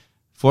clubje.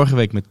 Vorige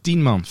week met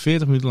 10 man,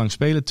 40 minuten lang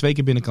spelen, 2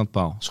 keer binnenkant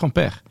paal. Dat is gewoon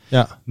pech.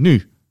 Ja.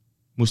 Nu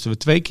moesten we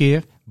 2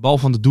 keer bal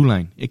van de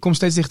doellijn. Ik kom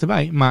steeds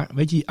dichterbij. Maar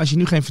weet je, als je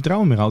nu geen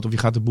vertrouwen meer houdt, of je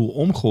gaat de boel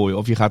omgooien,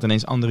 of je gaat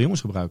ineens andere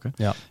jongens gebruiken.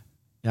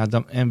 Ja,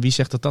 dan, en wie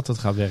zegt dat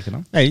gaat werken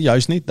dan? Nee,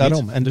 juist niet.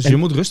 Daarom. Dus je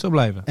moet rustig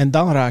blijven. En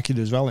dan raak je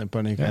dus wel in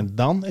paniek. Ja. En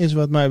dan is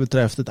wat mij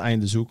betreft het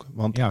einde zoek.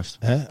 Want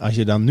als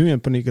je dan nu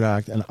in paniek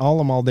raakt en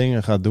allemaal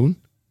dingen gaat doen.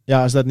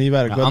 Ja, als dat niet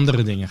werkt.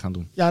 Andere dingen gaan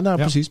doen. Ja,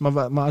 precies.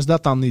 Maar als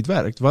dat dan niet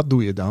werkt, wat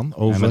doe je dan?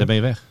 Maar dan ben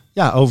je weg.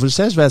 Ja, over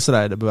 6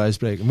 wedstrijden bij wijze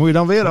van spreken. Moet je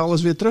dan weer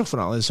alles weer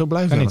terugverhalen. Zo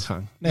blijft het aan de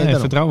gang. Nee,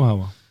 vertrouwen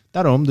houden.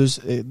 Daarom, dus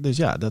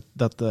ja,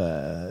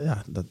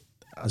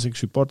 als ik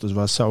supporters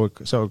was, zou ik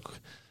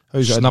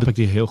snap ik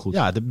die heel goed.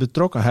 Ja, de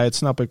betrokkenheid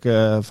snap ik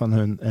van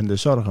hun en de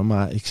zorgen.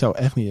 Maar ik zou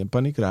echt niet in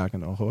paniek raken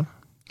nog, hoor.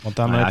 Want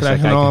dan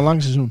krijg je nog een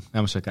lang seizoen. Ja,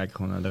 maar ze kijken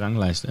gewoon naar de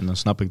ranglijst. En dan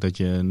snap ik dat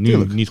je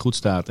nu niet goed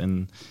staat.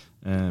 En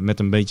met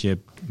een beetje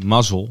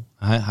mazzel.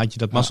 Had je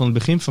dat mazzel in het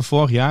begin van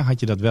vorig jaar, had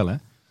je dat wel, hè?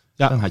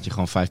 Ja. Dan had je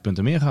gewoon 5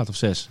 punten meer gehad of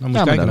 6. Dan moet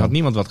je kijken, dan had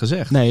niemand wat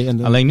gezegd.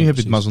 Nee, alleen nu heb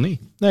je het mazzel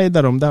niet. Nee,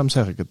 daarom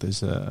zeg ik het.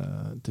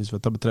 Het is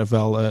wat dat betreft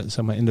wel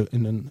zeg maar in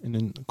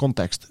een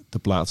context te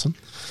plaatsen.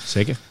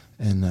 Zeker.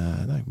 En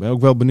ik ben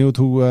ook wel benieuwd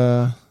hoe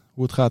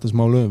het gaat als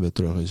Molen weer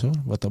terug is, hoor,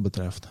 wat dat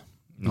betreft.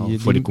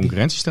 Voor de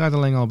concurrentiestrijd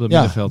alleen al op het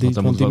middenveld. Want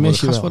dan moet wel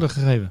gas worden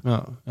gegeven.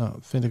 Ja,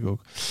 vind ik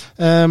ook.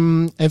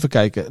 Even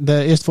kijken.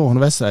 De eerstvolgende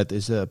wedstrijd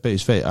is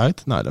PSV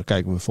uit. Nou, daar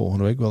kijken we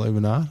volgende week wel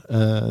even naar.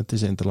 Het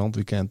is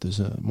interlandweekend, dus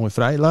mooi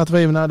vrij. Laten we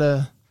even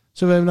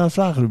zullen we even naar de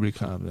vragenrubriek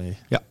gaan? Nee.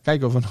 Ja.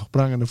 Kijken of er nog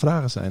prangende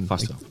vragen zijn.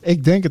 Vast wel.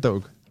 Ik denk het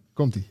ook.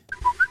 Komt-ie.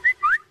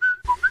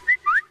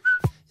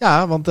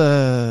 Ja, want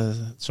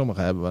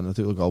sommige hebben we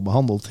natuurlijk al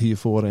behandeld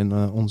hiervoor in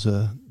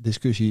onze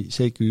discussie,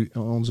 CQ,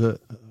 onze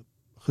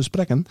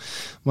gesprekken.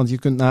 Want je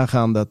kunt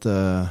nagaan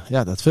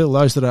dat veel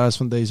luisteraars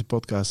van deze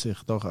podcast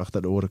zich toch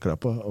achter de oren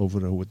krappen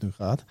over hoe het nu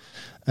gaat.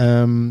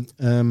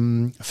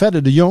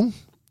 Verder de Jong.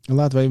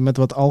 Laten we even met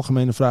wat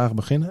algemene vragen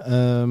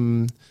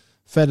beginnen.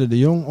 Verder de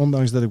Jong,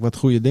 ondanks dat ik wat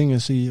goede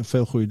dingen zie,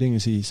 veel goede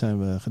dingen zie, zijn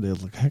we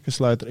gedeeltelijk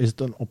hekkensluiter. Is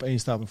het een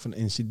opeenstapeling van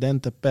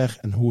incidenten, pech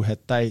en hoe het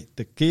tij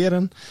te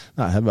keren?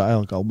 Nou, hebben we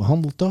eigenlijk al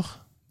behandeld, toch?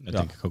 Dat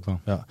denk ik ook wel.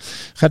 Ja.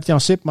 Gert-Jan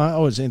Sipma,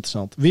 dat is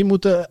interessant. Wie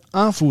moet de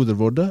aanvoerder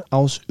worden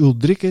als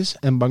Uldrikis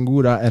en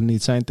Bangura er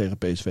niet zijn tegen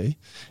PSV?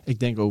 Ik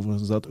denk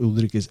overigens dat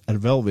Uldrikis er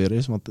wel weer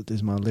is, want het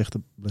is maar een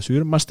lichte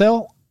blessure. Maar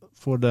stel,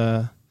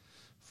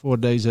 voor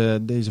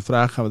deze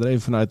vraag gaan we er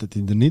even vanuit dat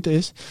hij er niet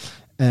is.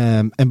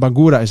 En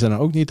Bangura is er dan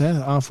ook niet,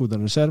 hè? Aanvoerder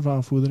en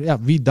reserveaanvoerder. Ja,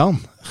 wie dan?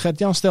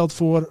 Gert-Jan stelt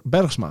voor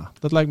Bergsma.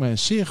 Dat lijkt mij een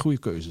zeer goede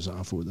keuze als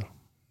aanvoerder.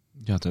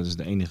 Ja, dat is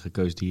de enige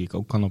keuze die ik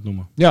ook kan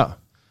opnoemen. Ja,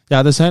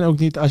 er zijn ook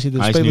niet, als je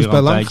de spelers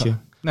bij lang gaat.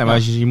 Nee,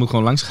 maar je moet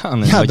gewoon langs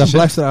gaan. Ja, dan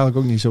blijft er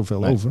eigenlijk ook niet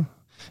zoveel over. En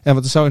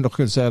want dan zou je nog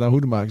kunnen zeggen,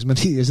 hoedemakers, maar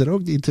die is er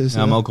ook niet. Dus,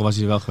 ja, maar ook al was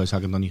hij er wel geweest, had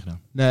ik het nog niet gedaan.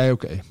 Nee,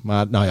 oké.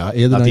 Maar nou ja,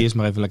 eerder... Laat hij eerst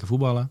maar even lekker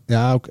voetballen.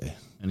 Ja, oké.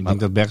 En ik denk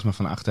dat Bergsma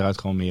van achteruit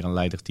gewoon meer een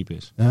leider type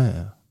is.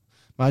 Ja.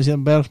 Maar als je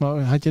dan Bergsma,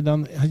 had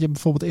je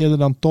bijvoorbeeld eerder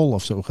dan Tol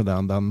of zo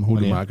gedaan dan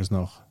hoedemakers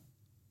nog?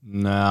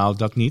 Nou,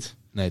 dat niet.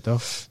 Nee,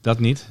 toch? Dat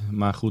niet.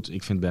 Maar goed,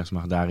 ik vind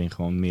Bergsma daarin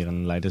gewoon meer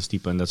een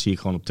leiderstype. En dat zie ik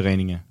gewoon op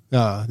trainingen.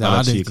 Ja,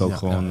 dat zie ik ook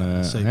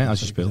gewoon zeker, als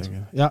je speelt.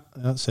 Zeker.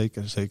 Ja,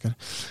 zeker.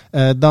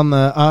 Dan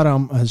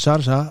Aram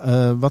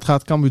Zarza. Wat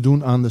gaat Cambuur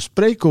doen aan de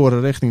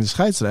spreekkoren richting de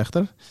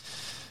scheidsrechter?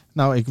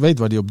 Nou, ik weet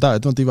waar die op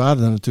duidt, want die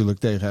waren er natuurlijk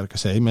tegen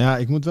RKC. Maar ja,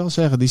 ik moet wel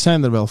zeggen, die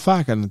zijn er wel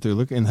vaker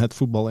natuurlijk in het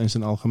voetbal in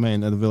zijn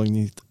algemeen. En daar wil ik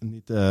niet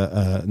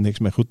niks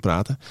mee goed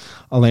praten.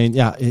 Alleen,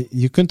 ja,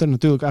 je kunt er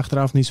natuurlijk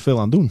achteraf niet zoveel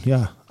aan doen.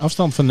 Ja,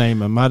 afstand van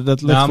nemen, maar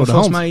dat ligt voor de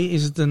hand. Volgens mij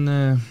is het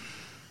een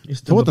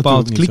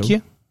bepaald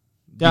klikje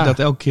die dat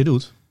elke keer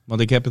doet.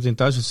 Want ik heb het in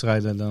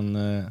thuiswedstrijden, dan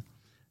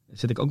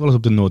zit ik ook wel eens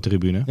op de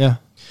Noordtribune.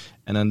 Ja.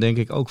 En dan denk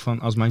ik ook van,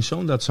 als mijn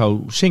zoon dat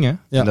zou zingen,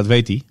 en dat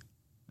weet hij.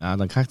 Ja,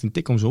 dan krijgt hij een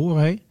tik om zijn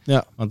oren heen.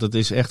 Ja. Want dat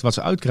is echt wat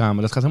ze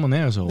uitkramen. Dat gaat helemaal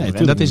nergens over. Nee,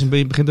 en dat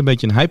begint een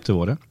beetje een hype te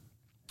worden.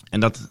 En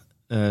dat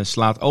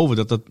slaat over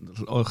dat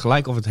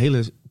gelijk of het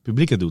hele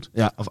publiek het doet.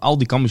 Ja. Of al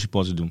die Cambuur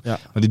supporters doen. Ja.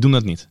 Maar die doen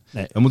dat niet.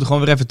 Nee. We moeten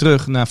gewoon weer even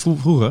terug naar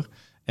vroeger.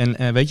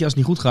 En weet je, als het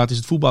niet goed gaat, is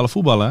het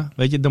voetballen.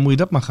 Weet je, dan moet je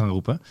dat maar gaan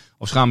roepen.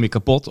 Of schaam je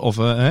kapot, of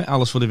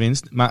alles voor de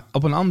winst. Maar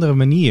op een andere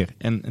manier.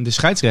 En de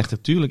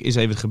scheidsrechter, tuurlijk, is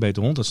even het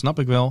gebeten hond. Dat snap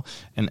ik wel.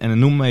 En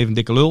noem me even een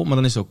dikke lul, maar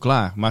dan is het ook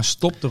klaar. Maar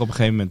stop er op een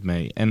gegeven moment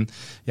mee. En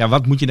ja,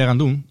 wat moet je daaraan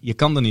doen? Je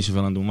kan er niet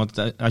zoveel aan doen.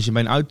 Want als je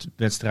bij een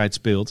uitwedstrijd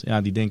speelt,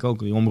 ja, die denken ook,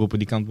 die omroepen,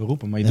 die kan het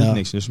beroepen. Maar je doet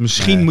niks. Dus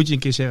misschien moet je een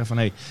keer zeggen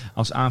van,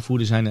 als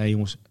aanvoerder zijn,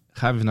 jongens,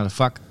 ga even naar de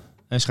vak.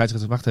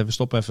 Scheidsrechter, wacht even,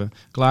 stop even.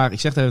 Klaar, ik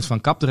zeg even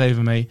van kap er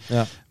even mee.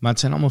 Ja. Maar het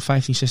zijn allemaal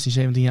 15, 16,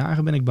 17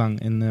 jarigen, ben ik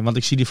bang. Want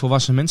ik zie die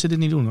volwassen mensen dit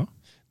niet doen, hoor.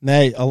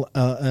 Nee,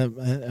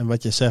 en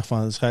wat je zegt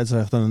van de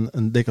scheidsrechter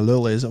een dikke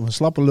lul is, of een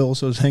slappe lul,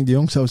 zoals Henk de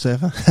Jong zou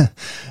zeggen.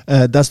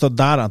 Dat is tot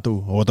daaraan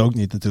toe. Hoort ook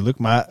niet natuurlijk.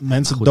 Maar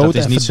mensen dood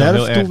en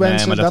verderf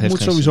toewensen, dat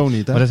moet sowieso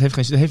niet. Hè? Maar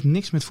dat heeft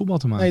niks met voetbal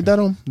te maken. Nee,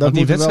 daarom. Want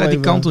die wedstrijd die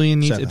kantel je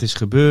niet. Zeggen. Het is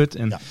gebeurd.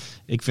 En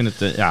ik vind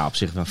het, op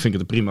zich vind ik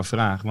het een prima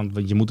vraag.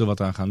 Want je moet er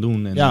wat aan gaan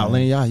doen. En,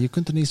 alleen je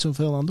kunt er niet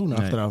zoveel aan doen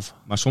achteraf.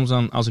 Maar soms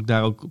dan, als ik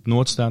daar ook op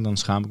Noord sta, dan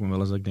schaam ik me wel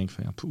eens dat ik denk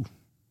van, poeh.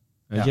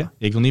 Weet je?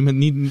 Ik wil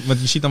niet, want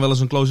je ziet dan wel eens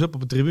een close-up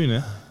op de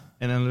tribune.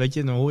 En dan, weet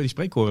je, dan hoor je die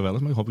spreekkoren wel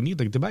eens. Maar ik hoop niet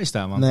dat ik erbij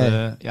sta. Want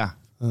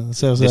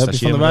zelfs heb je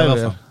van de wij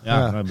weer.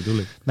 Ja, dat bedoel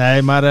ik.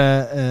 Nee, maar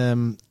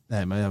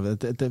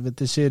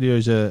het is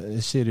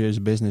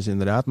serieuze business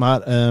inderdaad.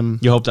 Maar,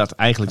 je hoopt dat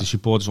eigenlijk de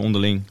supporters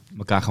onderling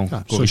elkaar gewoon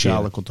corrigeren.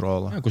 Sociale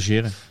controle. Ja,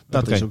 corrigeren.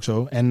 Dat is ook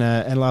zo. En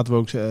laten we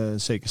ook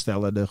zeker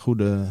stellen, de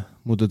goede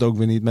moet het ook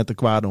weer niet met de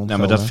kwade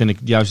ontvallen. Ja, maar dat vind ik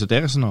juist het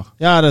ergste nog.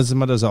 Ja,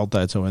 dat is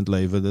altijd zo in het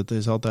leven. Dat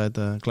is altijd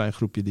een klein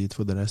groepje die het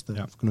voor de rest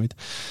verknoeit.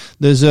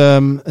 Dus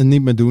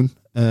niet meer doen.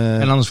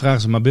 En anders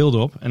vragen ze maar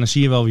beelden op. En dan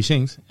zie je wel wie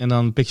zingt. En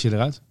dan pik je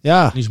eruit.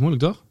 Ja. Niet zo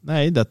moeilijk, toch?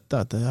 Nee, dan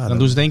doen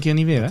ze het één keer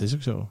niet weer, hè? Dat is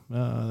ook zo.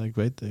 Ja, ik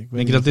weet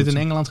Denk je dat dit in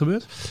Engeland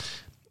gebeurt?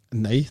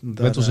 Nee. Ik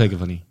weet wel zeker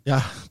van niet.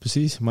 Ja,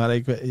 precies. Maar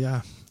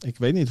ik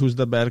weet niet hoe ze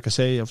dat bij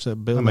RKC of ze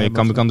beelden. Ja,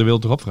 maar je kan de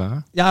beeld erop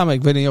vragen. Ja, maar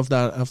ik weet niet of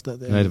dat.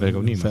 Nee, dat weet ik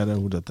ook niet. Verder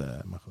hoe dat.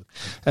 Maar goed.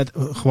 Het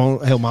gewoon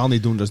helemaal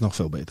niet doen, dat is nog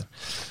veel beter.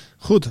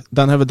 Goed,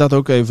 dan hebben we dat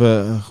ook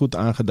even goed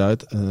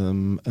aangeduid.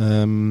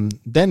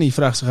 Danny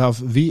vraagt zich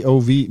af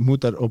wie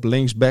moet er op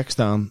linksback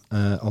staan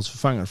als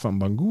vervanger van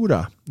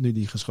Bangura, nu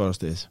die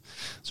geschorst is.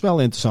 Dat is wel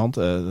interessant.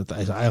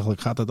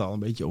 Eigenlijk gaat het al een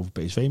beetje over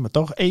PSV, maar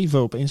toch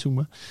even op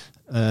inzoomen.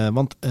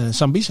 Want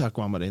Sambisa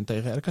kwam erin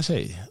tegen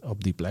RKC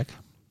op die plek.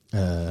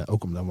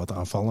 Ook om dan wat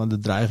aanvallende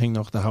dreiging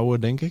nog te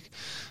houden, denk ik.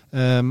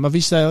 Maar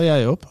wie stel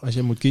jij op als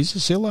je moet kiezen?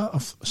 Silla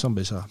of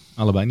Sambisa?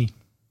 Allebei niet.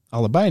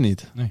 Allebei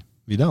niet? Nee.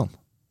 Wie dan?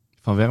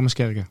 Van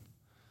Wermerskerken.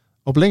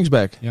 Op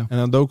linksback? Ja. En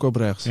dan Doku op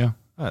rechts? Ja.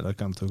 Ja, dat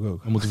kan natuurlijk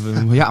ook. Dan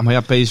moeten we,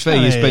 maar PSV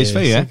is PSV,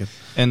 hè? Zeker.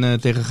 En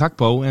tegen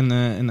Gakpo en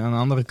aan de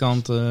andere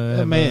kant...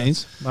 mee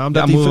eens. Maar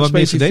omdat moeten we wat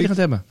meer verdedigend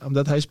hebben.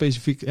 Omdat hij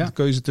specifiek de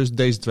keuze tussen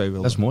deze twee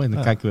wil. Dat is mooi, en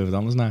dan kijken we wat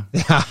anders naar.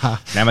 Ja.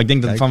 Nee, maar ik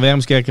denk dat Van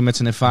Wermerskerken met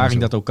zijn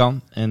ervaring dat ook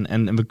kan.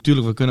 En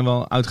we kunnen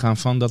wel uitgaan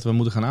van dat we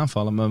moeten gaan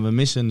aanvallen. Maar we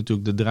missen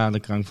natuurlijk de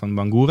dradenkrank van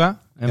Bangura.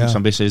 En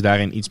Sambisa is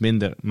daarin iets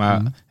minder.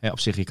 Maar op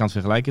zich, je kan het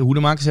vergelijken.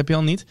 Hoedemakers heb je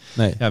al niet.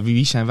 Nee. Ja,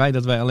 wie zijn wij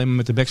dat wij alleen maar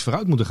met de backs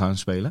vooruit moeten gaan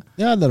spelen?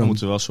 Ja, daarom. Dan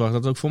moeten we wel zorgen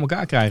dat we het ook voor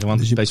elkaar krijgen. Want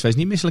dus PSV is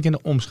niet misselijk in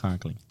de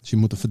omschakeling. Dus je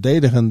moet een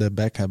verdedigende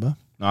back hebben.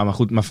 Nou, maar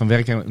goed. Maar Van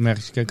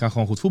Wermerskerken kan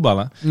gewoon goed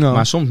voetballen. No.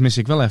 Maar soms mis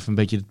ik wel even een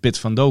beetje het pit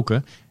van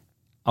Doken.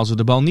 Als we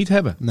de bal niet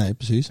hebben. Nee,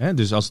 precies.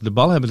 Dus als we de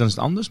bal hebben, dan is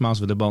het anders. Maar als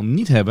we de bal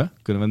niet hebben,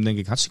 kunnen we hem denk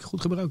ik hartstikke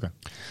goed gebruiken.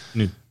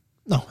 Nu.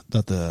 Nou,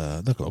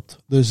 dat klopt.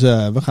 Dus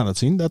we gaan het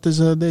zien. Dat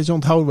is, deze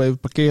onthouden we even,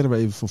 parkeren we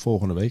even voor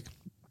volgende week.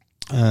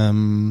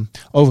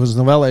 Overigens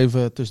nog wel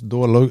even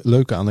tussendoor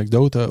leuke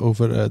anekdote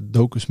over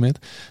Doku Smit.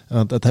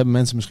 Want dat hebben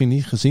mensen misschien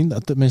niet gezien.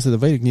 Tenminste, dat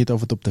weet ik niet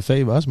of het op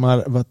tv was.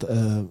 Maar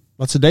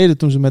wat ze deden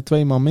toen ze met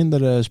 2 man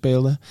minder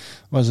speelden,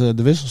 was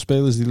de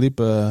wisselspelers die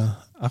liepen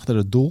achter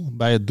het doel.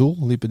 Bij het doel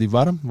liepen die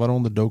warm,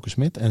 waaronder Doku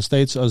Smit. En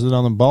steeds als er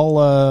dan een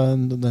bal,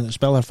 een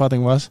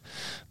spelhervatting was,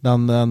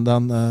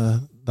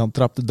 dan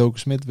trapte Doku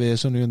Smit weer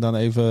zo nu en dan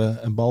even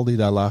een bal die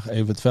daar lag,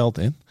 even het veld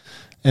in.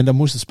 En dan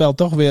moest het spel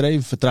toch weer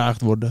even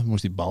vertraagd worden.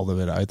 Moest die bal er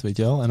weer uit, weet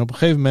je wel. En op een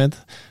gegeven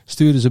moment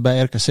stuurden ze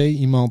bij RKC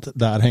iemand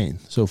daarheen.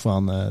 Zo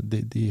van,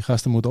 die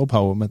gasten moeten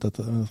ophouden met dat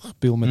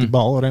gepil met die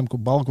bal. Remco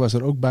Balk was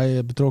er ook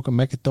bij betrokken,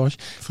 McIntosh.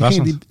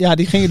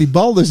 Die gingen die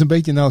bal dus een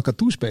beetje naar elkaar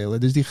toespelen.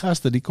 Dus die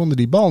gasten, die konden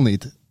die bal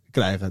niet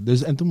krijgen.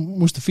 Dus, en toen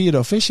moest de vierde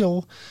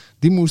official,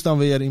 die moest dan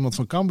weer iemand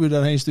van Cambuur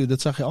daarheen sturen.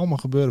 Dat zag je allemaal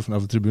gebeuren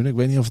vanaf de tribune. Ik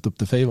weet niet of het op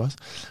tv was.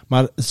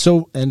 Maar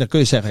zo, en dan kun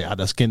je zeggen, ja,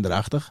 dat is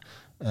kinderachtig.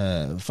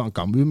 Van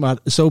Cambuur. Maar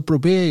zo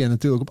probeer je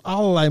natuurlijk op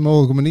allerlei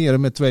mogelijke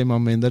manieren met 2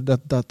 man minder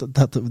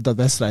dat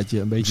wedstrijdje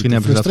een beetje misschien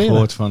hebben ze dat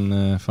gehoord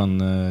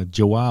van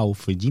João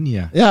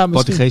Virginia. Ja,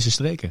 Portugese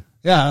streken.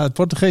 Ja, het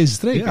Portugese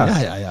streken.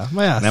 Ja.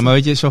 Maar ja, nee, maar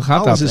weet je, zo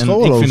gaat dat. En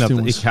ik vind dat,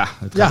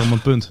 het gaat om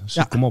een punt.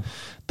 Dus kom op.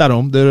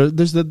 Daarom.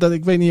 Dus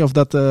ik weet niet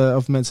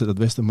of mensen dat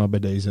wisten, maar bij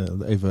deze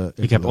even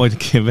ik heb ooit een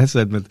keer een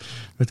wedstrijd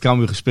met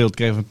Cambuur gespeeld,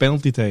 kregen we een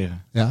penalty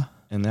tegen. Ja.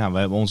 En ja, we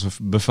hebben onze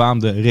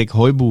befaamde Rick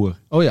Hooiboer.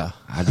 Oh ja.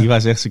 Die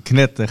was echt zo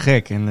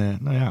knettergek. En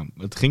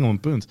het ging om een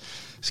punt.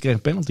 Ze kregen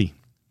een penalty.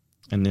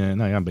 En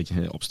een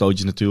beetje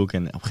opstootjes natuurlijk. En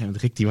op een gegeven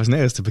moment, Rick, die was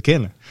nergens te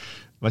bekennen.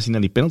 Was hij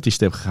naar die penalty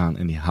stip gegaan.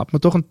 En die had me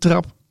toch een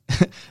trap.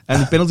 En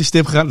die penalty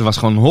stip gegaan, dat was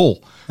gewoon een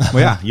hol. Maar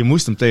ja, je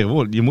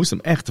moest hem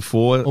echt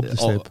ervoor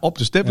op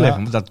de stip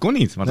leggen. Maar dat kon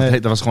niet, want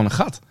dat was gewoon een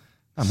gat.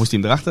 Nou, moest hij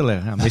hem erachter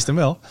leggen. Ja, mist hem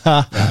wel.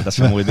 Ja, dat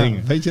zijn mooie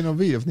dingen. Weet je nog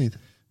wie of niet?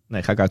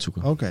 Nee, ga ik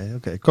uitzoeken. Oké.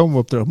 Komen we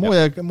op terug.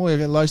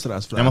 Mooie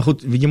luisteraarsvraag. Ja, maar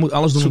goed, je moet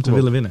alles doen om te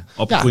willen winnen.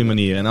 Op een goede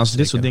manier. En als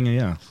dit soort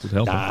dingen, goed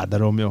helpen. Ja,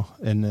 daarom joh.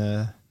 En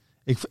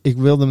ik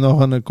wilde hem nog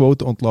een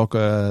quote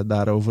ontlokken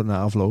daarover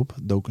na afloop.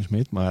 Doku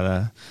Smit.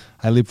 Maar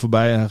hij liep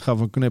voorbij en gaf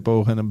een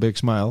knipoog en een big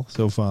smile.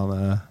 Zo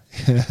van...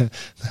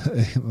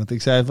 want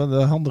ik zei van,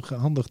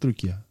 handig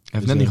trucje. Hij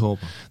heeft net niet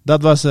geholpen.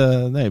 Dat was...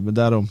 nee, maar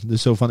daarom.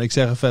 Dus zo van, ik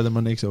zeg er verder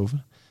maar niks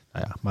over.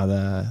 Nou ja,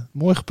 maar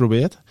mooi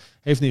geprobeerd.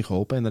 Heeft niet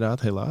geholpen,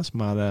 inderdaad, helaas.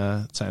 Maar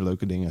het zijn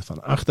leuke dingen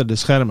van achter de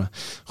schermen.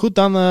 Goed,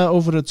 dan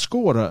over het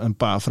scoren een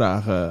paar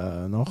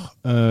vragen nog.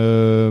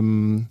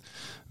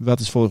 Wat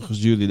is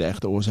volgens jullie de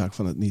echte oorzaak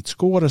van het niet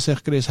scoren,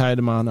 zegt Chris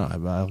Heidema. Nou,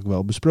 hebben we eigenlijk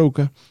wel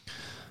besproken.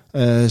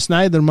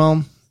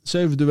 Snijderman,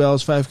 7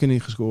 duels, 5 keer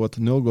niet gescoord.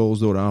 0 goals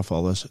door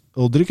aanvallers.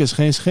 Ulrich is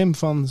geen schim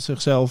van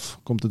zichzelf,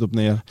 komt het op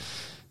neer.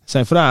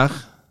 Zijn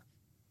vraag...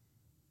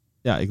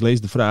 Ja, ik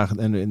lees de vraag,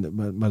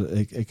 maar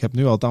ik heb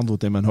nu al het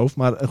antwoord in mijn hoofd.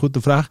 Maar goed,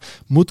 de vraag,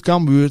 moet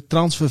Cambuur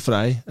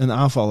transfervrij een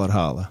aanvaller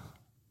halen?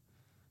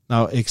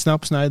 Nou, ik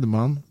snap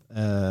Snijderman,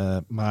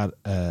 maar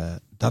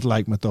dat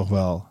lijkt me toch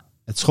wel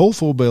het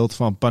schoolvoorbeeld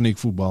van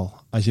paniekvoetbal.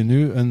 Als je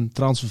nu een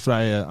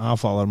transfervrije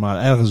aanvaller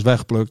maar ergens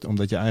wegplukt,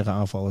 omdat je eigen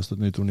aanvallers tot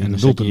nu toe niet in de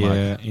doel te maken. En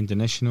dan zet je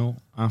international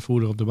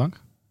aanvoerder op de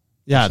bank?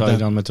 Ja, zou je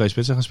dan met 2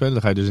 spitsen gaan spelen?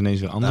 Dan ga je dus ineens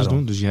weer anders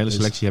doen. Dus je hele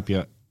selectie heb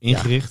je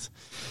ingericht. Ja.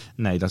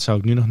 Nee, dat zou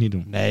ik nu nog niet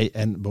doen. Nee,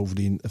 en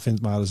bovendien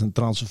vindt maar eens een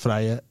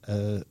transfervrije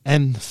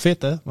en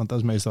fitte, want dat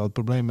is meestal het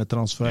probleem met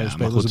transfervrije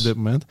spelers op dit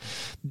moment.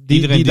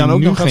 Iedereen die dan ook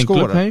nu nog geen geen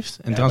scoren club heeft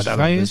en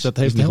transfervrij is, dat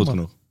heeft niet goed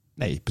genoeg.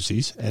 Nee,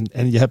 precies.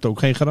 En je hebt ook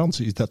geen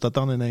garanties dat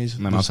dan ineens...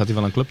 Maar dan staat hij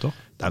wel een club, toch?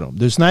 Daarom.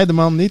 Dus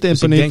Snijderman niet in dus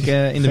paniek. Ik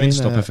denk in de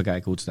winterstop even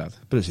kijken hoe het staat.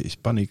 Precies.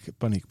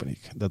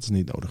 Paniek. Dat is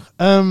niet nodig.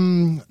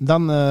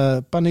 Dan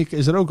paniek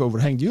is er ook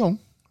over Henk de Jong.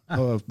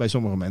 Bij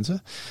sommige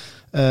mensen.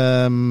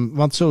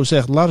 Want zo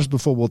zegt Lars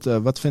bijvoorbeeld,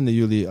 wat vinden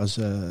jullie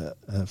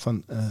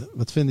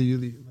wat vinden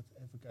jullie...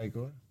 Even kijken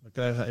hoor. We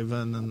krijgen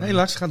even een... Nee,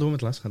 Lars, ga door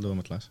met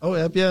Lars. Oh,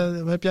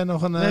 heb jij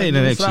nog een Nee,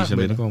 ik vraag zie ze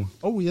binnenkomen.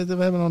 Oh, we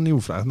hebben nog een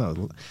nieuwe vraag.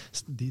 Nou,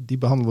 die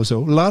behandelen we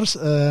zo. Lars,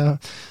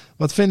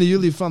 wat vinden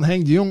jullie van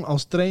Henk de Jong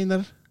als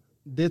trainer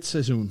dit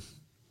seizoen?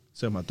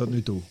 Zeg maar, tot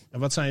nu toe. En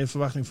wat zijn je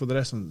verwachtingen voor de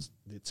rest van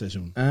dit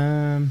seizoen?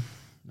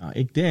 Nou,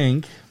 ik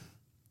denk...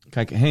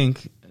 Kijk, Henk,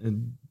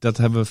 dat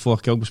hebben we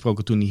vorige keer ook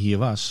besproken toen hij hier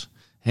was.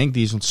 Henk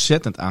die is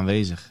ontzettend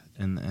aanwezig.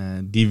 En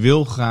die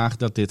wil graag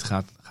dat dit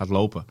gaat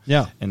lopen.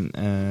 Ja. En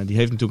die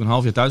heeft natuurlijk een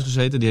half jaar thuis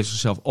gezeten. Die heeft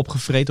zichzelf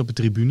opgevreten op de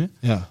tribune.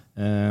 Ja.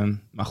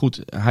 Maar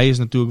goed, hij is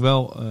natuurlijk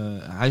wel...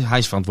 hij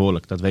is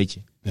verantwoordelijk, dat weet je.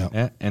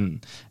 Ja. En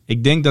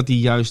ik denk dat hij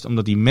juist,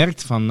 omdat hij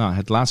merkt van... Nou,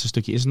 het laatste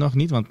stukje is er nog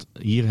niet. Want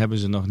hier hebben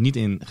ze nog niet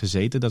in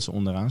gezeten dat ze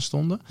onderaan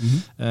stonden.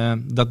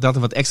 Mm-hmm. Dat er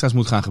wat extra's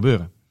moet gaan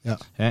gebeuren. Ja.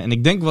 En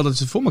ik denk wel dat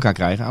ze het voor elkaar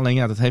krijgen. Alleen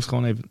ja, dat heeft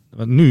gewoon even...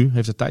 Want nu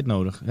heeft het tijd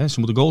nodig. Ze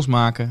moeten goals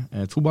maken.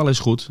 Het voetbal is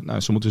goed. Nou,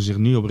 ze moeten zich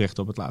nu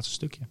oprichten op het laatste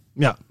stukje.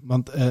 Ja,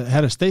 want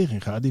Herres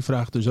Teginga die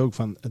vraagt dus ook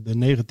van... De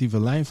negatieve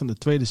lijn van de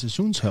tweede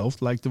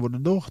seizoenshelft lijkt te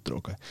worden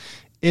doorgetrokken.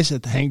 Is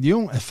het Henk de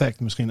Jong effect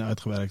misschien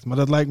uitgewerkt? Maar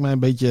dat lijkt mij een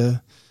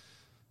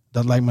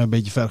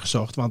beetje ver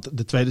gezocht. Want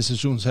de tweede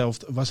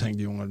seizoenshelft was Henk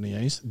de Jong er niet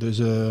eens. Dus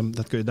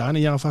dat kun je daar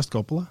niet aan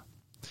vastkoppelen.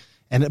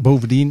 En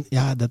bovendien,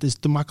 ja, dat is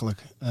te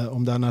makkelijk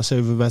om daar na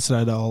 7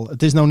 wedstrijden al...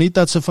 Het is nou niet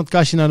dat ze van het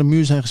kastje naar de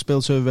muur zijn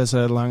gespeeld 7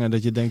 wedstrijden lang... en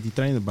dat je denkt, die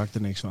trainer bakt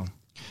er niks van.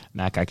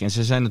 Nou kijk, en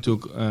ze zijn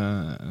natuurlijk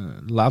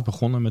laat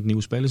begonnen met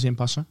nieuwe spelers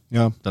inpassen.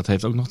 Ja. Dat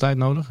heeft ook nog tijd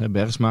nodig.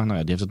 Bergsma, nou ja,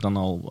 die heeft het dan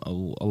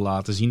al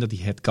laten zien dat hij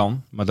het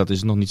kan. Maar dat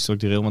is nog niet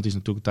structureel, want die is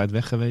natuurlijk een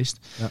tijd weg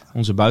geweest. Ja.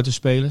 Onze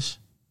buitenspelers,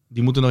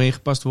 die moeten nog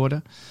ingepast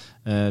worden.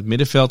 Het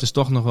middenveld is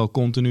toch nog wel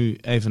continu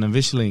even een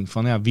wisseling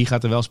van ja, wie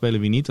gaat er wel spelen,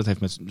 wie niet. Dat heeft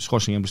met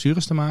schorsing en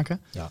blessures te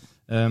maken. Ja.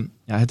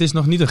 Het is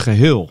nog niet een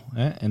geheel.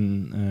 Hè?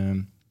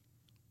 En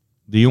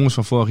de jongens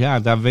van vorig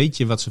jaar, daar weet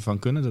je wat ze van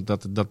kunnen.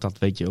 Dat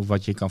weet je ook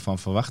wat je kan van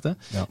verwachten.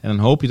 Ja. En dan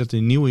hoop je dat de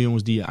nieuwe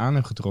jongens die je aan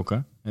hebt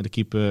getrokken, de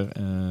keeper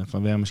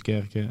van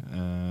Wermerskerken,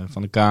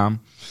 van de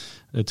Kaam,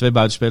 de 2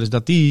 buitenspelers,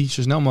 dat die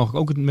zo snel mogelijk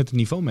ook met het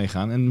niveau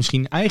meegaan. En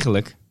misschien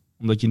eigenlijk,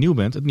 omdat je nieuw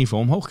bent, het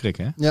niveau omhoog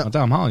krikken. Hè? Ja. Want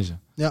daarom haal je ze.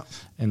 Ja.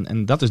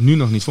 En dat is nu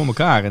nog niet voor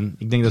elkaar. En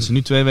ik denk dat ze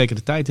nu 2 weken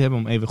de tijd hebben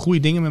om even goede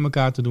dingen met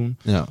elkaar te doen.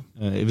 Ja.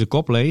 Even de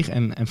kop leeg.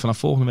 En vanaf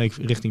volgende week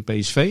richting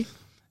PSV.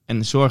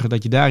 En zorgen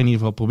dat je daar in ieder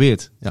geval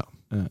probeert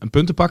een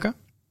punt te pakken.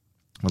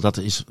 Want dat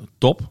is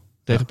top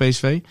tegen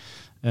PSV.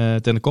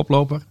 Ten de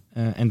koploper.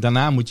 En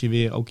daarna moet je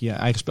weer ook je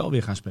eigen spel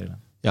weer gaan spelen.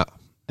 Ja.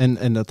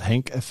 En dat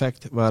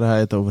Henk-effect waar hij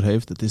het over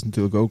heeft, het is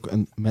natuurlijk ook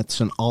een met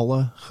z'n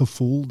allen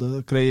gevoel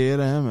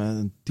creëren. Hè?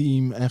 Met een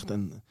team,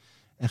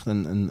 echt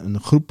een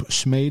groep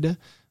smeden.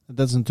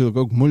 Dat is natuurlijk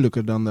ook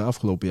moeilijker dan de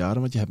afgelopen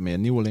jaren, want je hebt meer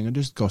nieuwelingen,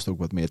 dus het kost ook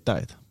wat meer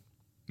tijd.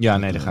 Ja,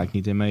 nee, daar ga ik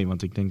niet in mee,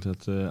 want ik denk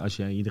dat als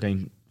je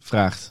iedereen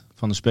vraagt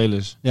van de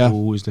spelers,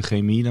 hoe is de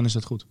chemie, dan is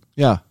dat goed.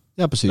 Ja,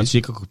 precies. Dat zie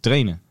ik ook op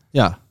trainen.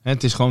 Ja.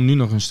 Het is gewoon nu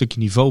nog een stukje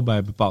niveau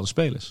bij bepaalde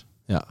spelers.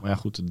 Ja. Maar ja,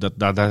 goed,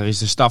 daar is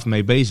de staf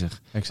mee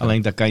bezig. Exact.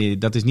 Alleen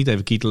dat is niet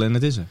even kietelen en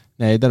het is er.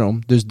 Nee,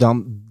 daarom.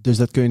 Dus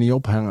dat kun je niet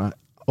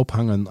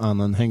ophangen aan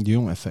een Henk de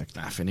Jong effect.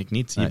 Nou, vind ik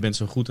niet. Nee. Je bent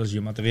zo goed als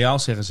je materiaal,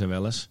 zeggen ze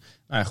wel eens.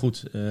 Nou ja,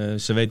 goed,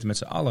 ze weten met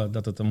z'n allen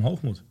dat het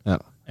omhoog moet.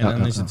 Ja. En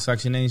dan is het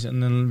straks ineens, en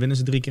dan winnen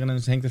ze 3 keer en dan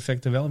is Henk de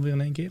effect er wel weer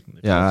in 1 keer.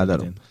 Ja,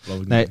 daarom.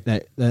 Nee.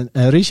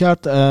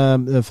 Richard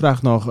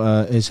vraagt nog,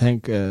 is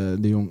Henk de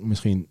Jong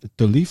misschien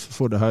te lief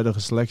voor de huidige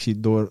selectie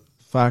door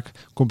vaak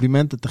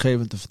complimenten te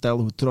geven en te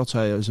vertellen hoe trots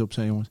hij is op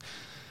zijn jongens?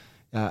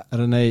 Ja,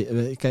 René,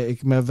 kijk,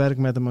 ik werk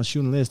met hem als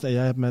journalist en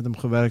jij hebt met hem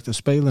gewerkt als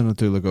speler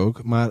natuurlijk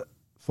ook. Maar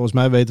volgens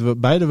mij weten we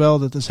beide wel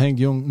dat als Henk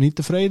Jong niet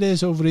tevreden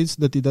is over iets,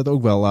 dat hij dat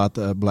ook wel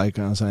laat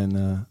blijken aan zijn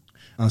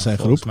groep.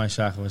 Volgens mij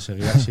zagen we zijn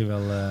reactie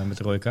wel met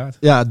de rode kaart.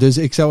 Ja, dus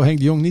ik zou Henk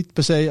de Jong niet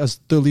per se als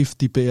te lief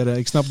typeren.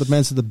 Ik snap dat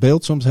mensen dat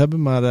beeld soms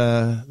hebben, maar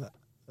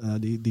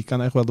Die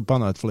kan echt wel de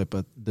pan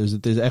uitflippen. Dus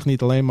het is echt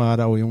niet alleen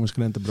maar oude jongens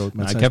krentenbrood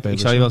met zijn spelers. Ik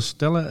zou je wel eens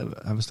vertellen,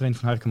 hij was trainer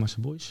van Harkemasse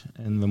Boys.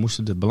 En we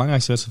moesten de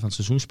belangrijkste wedstrijd van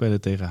het seizoen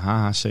spelen tegen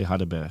HHC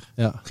Hardenberg.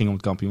 Ja. Het ging om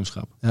het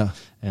kampioenschap. Ja.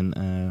 En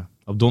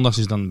op donderdags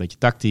is het dan een beetje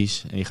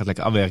tactisch. En je gaat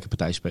lekker afwerken,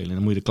 partij spelen. En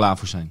dan moet je er klaar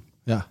voor zijn.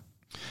 Ja.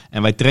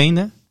 En wij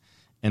trainden.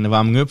 En de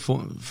warming-up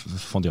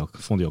vond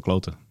hij ook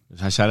kloten. Dus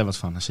hij zei er wat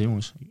van. Hij zei,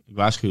 jongens, ik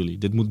waarschuw jullie,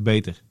 dit moet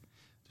beter.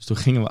 Dus toen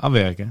gingen we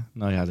afwerken.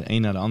 Nou ja, de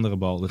een naar de andere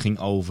bal, dat ging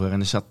over.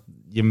 En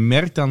je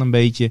merkt dan een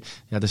beetje,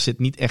 er zit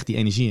niet echt die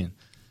energie in.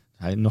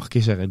 Hij nog een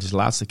keer zeggen, het is de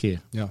laatste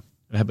keer. Ja.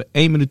 We hebben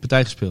 1 minuut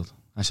partij gespeeld.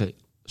 Hij zei,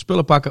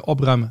 spullen pakken,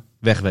 opruimen,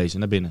 wegwezen,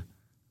 naar binnen.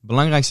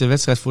 Belangrijkste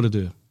wedstrijd voor de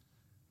deur.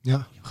 Ja.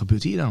 Wat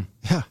gebeurt hier dan?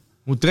 Ja.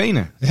 Moet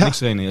trainen. Ja. Niks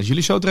trainen. Als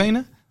jullie zo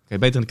trainen, kan je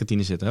beter in de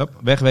kantine zitten. Hup,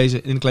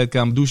 wegwezen, in de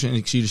kleedkamer douchen en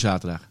ik zie jullie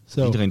zaterdag.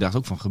 Zo. Iedereen dacht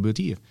ook van, gebeurt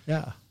hier?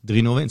 Ja. 3-0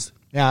 winst.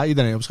 Ja,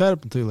 iedereen op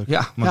scherp natuurlijk.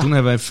 Ja, maar toen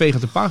hebben wij een veeg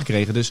op de pan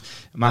gekregen. Dus,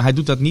 maar hij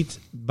doet dat niet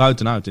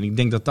buitenuit. En ik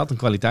denk dat dat een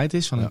kwaliteit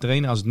is van een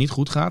trainer als het niet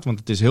goed gaat. Want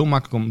het is heel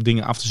makkelijk om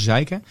dingen af te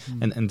zeiken.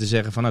 En te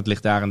zeggen van het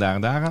ligt daar en daar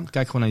en daar aan.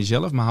 Kijk gewoon naar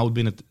jezelf, maar houd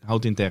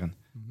het intern.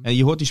 En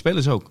je hoort die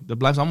spelers ook. Dat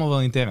blijft allemaal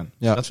wel intern.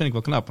 Ja. Dat vind ik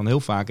wel knap. Want heel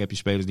vaak heb je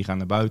spelers die gaan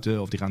naar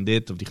buiten. Of die gaan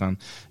dit. Of die gaan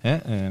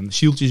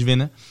zieltjes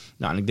winnen.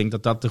 Nou, en ik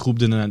denk dat de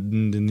groep er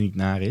niet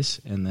naar is.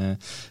 En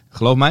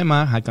geloof mij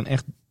maar, hij kan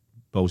echt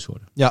boos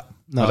worden. Ja.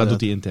 Maar dat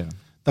doet hij intern.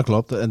 Dat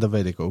klopt, en dat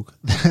weet ik ook.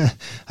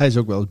 Hij is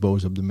ook wel eens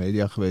boos op de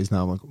media geweest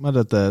namelijk. Maar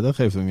dat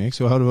geeft hem niks.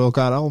 Zo houden we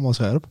elkaar allemaal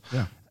scherp.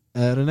 Ja.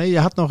 René, je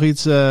had nog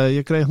iets,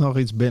 je kreeg nog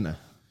iets binnen.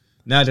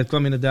 Nou, dat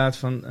kwam inderdaad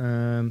van...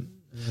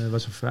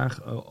 was een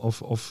vraag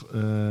of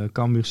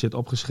Cambuur zit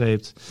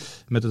opgeschreven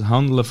met het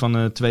handelen van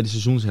de tweede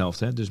seizoenshelft.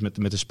 Hè? Dus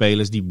met de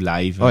spelers die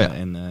blijven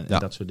en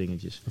dat soort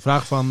dingetjes. De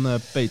vraag van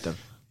Peter.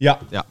 Ja.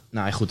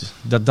 Nou goed,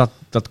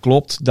 dat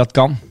klopt, dat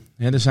kan.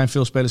 Ja, er zijn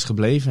veel spelers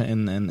gebleven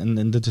en daar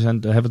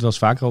hebben we het wel eens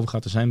vaker over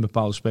gehad. Er zijn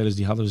bepaalde spelers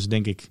die hadden dus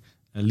denk ik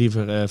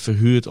liever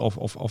verhuurd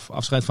of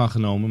afscheid van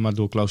genomen. Maar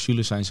door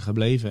clausules zijn ze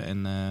gebleven.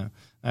 En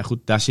nou goed,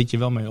 daar zit je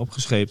wel mee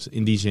opgescheept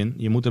in die zin.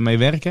 Je moet ermee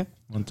werken,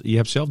 want je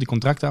hebt zelf die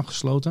contracten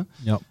afgesloten.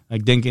 Ja.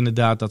 Ik denk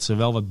inderdaad dat ze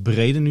wel wat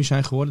breder nu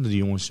zijn geworden. De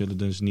jongens zullen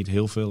dus niet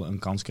heel veel een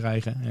kans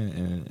krijgen.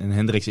 En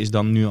Hendricks is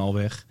dan nu al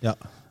weg. Ja,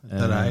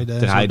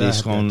 Ter Heide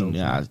is gewoon...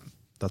 Ja,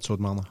 dat soort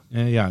mannen.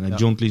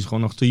 John Lee is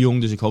gewoon nog te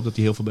jong. Dus ik hoop dat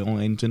hij heel veel bij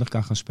onder 21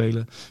 kan gaan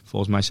spelen.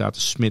 Volgens mij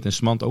zaten Smit en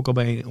Smant ook al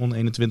bij onder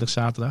 21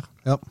 zaterdag.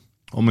 Ja.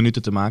 Om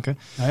minuten te maken.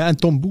 Nou ja, en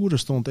Tom Boeren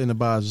stond in de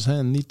basis. Hè,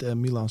 en niet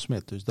Milan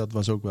Smit. Dus dat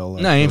was ook wel...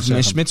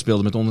 nee, Smit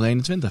speelde met onder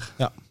 21.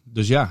 Ja.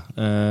 Dus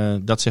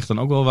dat zegt dan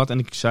ook wel wat. En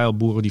ik zei al,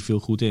 Boeren die viel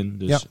goed in.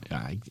 Dus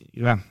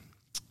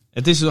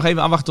het is nog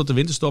even afwachten tot de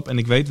winterstop. En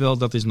ik weet wel,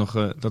 dat er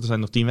zijn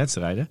nog 10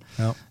 wedstrijden.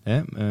 Ja.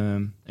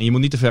 En je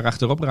moet niet te ver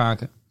achterop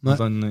raken. Want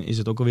dan is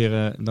het ook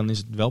alweer, dan is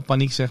het wel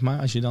paniek, zeg maar,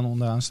 als je dan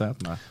onderaan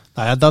staat. Maar...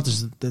 Nou ja,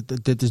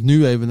 dit is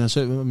nu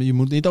even je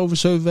moet niet over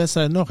 7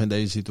 wedstrijden nog in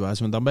deze situatie.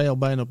 Want dan ben je al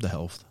bijna op de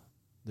helft.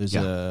 Dus,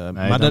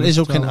 maar er is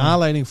ook geen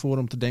aanleiding voor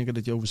om te denken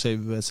dat je over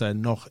 7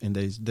 wedstrijden nog in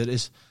deze... Er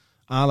is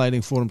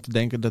aanleiding voor om te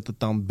denken dat het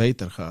dan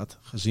beter gaat.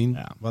 Gezien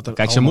wat er...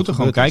 Kijk, ze moeten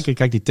gewoon kijken.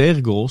 Kijk, die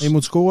tegengoals... Je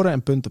moet scoren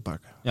en punten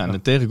pakken. Ja, en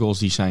de tegengoals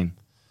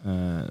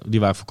die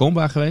waren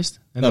voorkombaar geweest.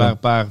 En er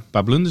waren een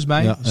paar blunders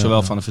bij.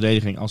 Zowel van de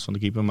verdediging als van de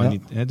keeper. Maar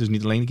dus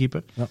niet alleen de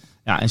keeper.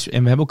 Ja, en we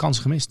hebben ook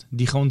kansen gemist.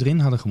 Die gewoon erin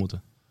hadden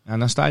gemoeten. Ja, en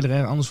dan sta je er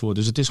erg anders voor.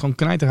 Dus het is gewoon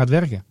knijterhard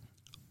werken.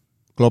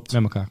 Klopt.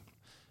 Met elkaar.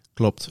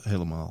 Klopt,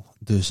 helemaal.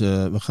 Dus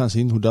we gaan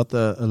zien hoe dat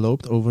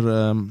loopt. Over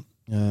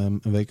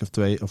een week of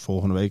 2, of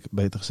volgende week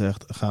beter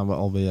gezegd, gaan we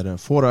alweer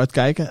vooruit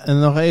kijken. En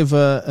nog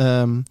even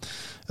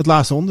het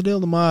laatste onderdeel,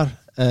 de maar.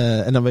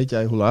 En dan weet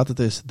jij hoe laat het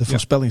is. De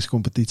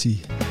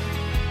voorspellingscompetitie.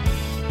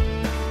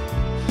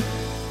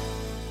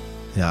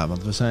 Ja,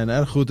 want we zijn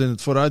erg goed in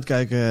het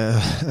vooruitkijken,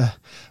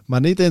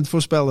 maar niet in het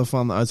voorspellen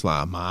van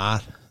uitslagen.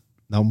 Maar,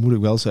 nou moet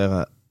ik wel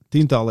zeggen,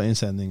 tientallen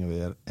inzendingen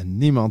weer. En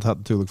niemand had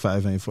natuurlijk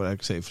 5-1 voor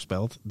RKC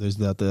voorspeld. Dus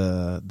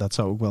dat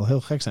zou ook wel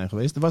heel gek zijn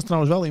geweest. Er was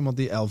trouwens wel iemand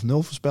die 11-0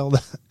 voorspelde.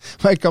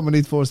 Maar ik kan me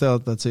niet voorstellen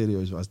dat dat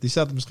serieus was. Die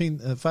zat er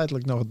misschien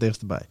feitelijk nog het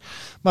dichtst bij.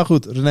 Maar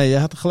goed, René, je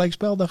had een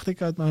gelijkspel, dacht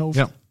ik, uit mijn hoofd.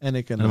 Ja.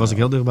 En dan was ik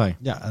heel dichtbij.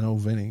 Ja, een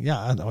overwinning.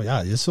 Ja, nou ja,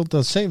 je stond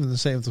tot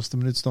 77ste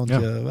minuut stond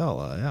je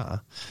wel,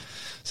 ja...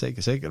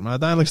 Zeker. Maar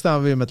uiteindelijk staan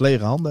we weer met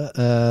lege handen.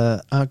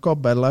 Aan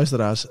kop bij de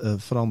luisteraars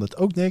verandert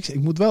ook niks.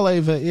 Ik moet wel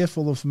even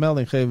eervolle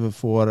vermelding geven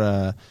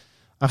voor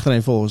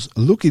achtereenvolgens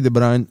Loekie de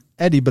Bruin,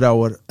 Eddie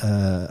Brouwer,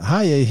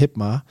 H.J.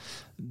 Hipma,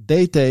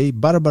 DT,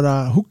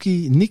 Barbara,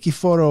 Hoekie, Nicky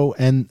Forro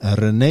en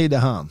René de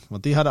Haan.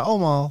 Want die hadden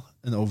allemaal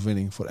een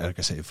overwinning voor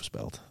RKC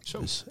voorspeld. Zo.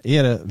 Dus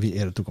wie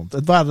ere toekomt.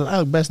 Het waren er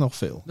eigenlijk best nog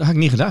veel. Dat had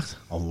ik niet gedacht.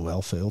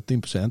 Alhoewel veel,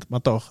 10%.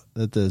 Maar toch,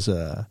 het is...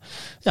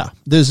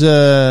 Dus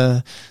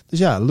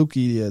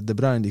Loekie de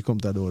Bruin die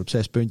komt daardoor op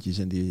 6 puntjes.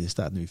 En die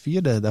staat nu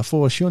 4e.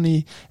 Daarvoor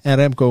Johnny en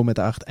Remco met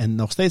 8. En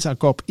nog steeds aan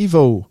kop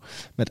Ivo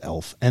met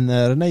 11.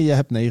 En René, je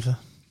hebt 9.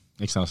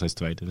 Ik sta nog steeds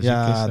tweede. Dus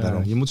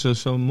daarom. Je moet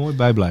zo mooi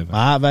bijblijven.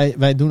 Maar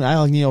wij doen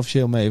eigenlijk niet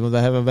officieel mee. Want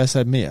wij hebben een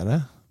wedstrijd meer, hè?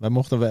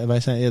 Wij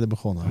zijn eerder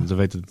begonnen. Dat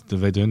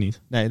weten we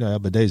niet. Nee, nou ja,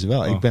 bij deze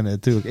wel. Ik ben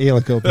natuurlijk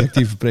eerlijke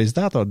objectieve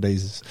presentator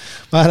deze.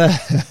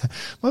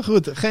 Maar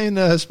goed,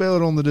 geen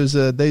speelronde dus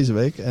deze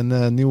week.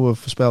 En nieuwe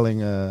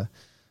voorspelling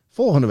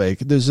volgende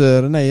week. Dus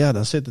René,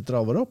 dan zit het er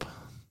alweer op.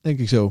 Denk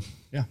ik zo.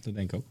 Ja, dat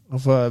denk ik ook.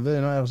 Of wil je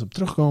nou ergens op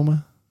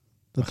terugkomen?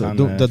 Dat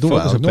doen we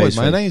eigenlijk nooit. PSV.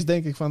 Maar ineens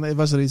denk ik van,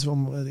 was er iets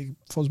om...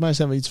 volgens mij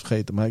zijn we iets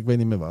vergeten, maar ik weet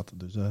niet meer wat.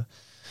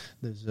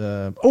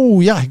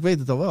 Ik weet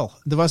het al wel.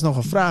 Er was nog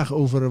een vraag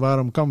over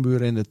waarom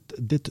Cambuur in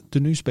dit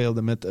tenue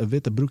speelde met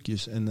witte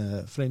broekjes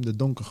en vreemde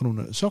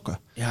donkergroene sokken.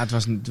 Ja, het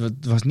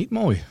was niet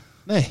mooi.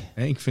 Nee.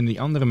 Ik vind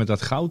die andere met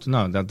dat goud,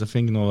 nou, dat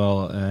vind ik nog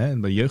wel...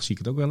 bij jeugd zie ik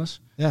het ook wel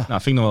eens. Ja.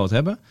 Nou, vind ik nog wel wat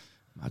hebben.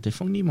 Maar dit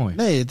vond ik niet mooi.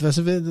 Nee, het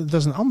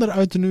was een ander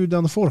uittenue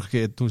dan de vorige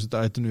keer toen ze het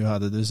uittenue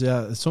hadden. Dus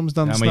ja, soms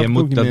dan ja, snap maar ik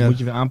ook niet meer. moet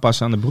je weer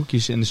aanpassen aan de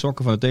broekjes en de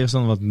sokken van de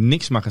tegenstander. Want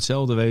niks mag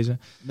hetzelfde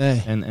wezen.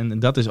 Nee. En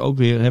dat is ook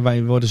weer...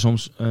 wij worden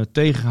soms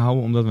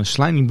tegengehouden omdat we een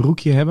sliding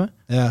broekje hebben.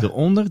 Ja.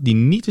 Eronder die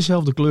niet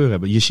dezelfde kleur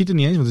hebben. Je ziet het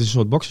niet eens, want het is een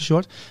soort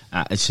boxershort.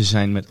 Ze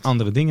zijn met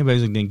andere dingen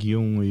bezig. Ik denk,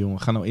 jongen,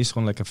 ga nou eerst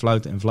gewoon lekker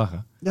fluiten en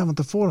vlaggen. Ja, want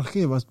de vorige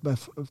keer was het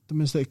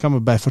tenminste, ik kan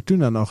me bij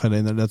Fortuna nog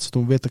herinneren dat ze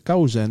toen witte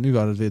kousen en nu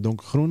waren het weer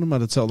donkergroene, maar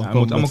dat zal dan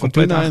komen met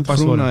Fortuna en het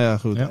groen. Nou ja,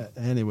 goed. Ja.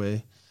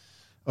 Anyway.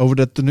 Over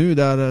dat tenue,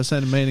 daar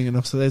zijn de meningen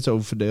nog steeds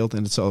over verdeeld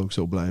en het zal ook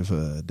zo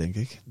blijven, denk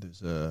ik.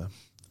 Dus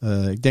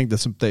ik denk dat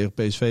ze tegen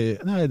PSV,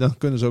 dan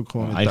kunnen ze ook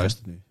gewoon in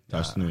thuis-tenue.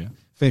 Thuis-tenue, ja.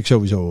 Vind ik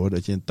sowieso hoor,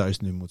 dat je in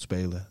thuis-tenue moet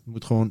spelen. Je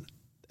moet gewoon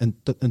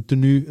een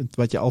tenue,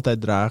 wat je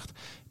altijd draagt,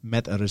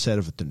 met een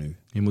reserve-tenue.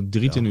 Je moet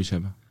 3 tenues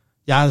hebben.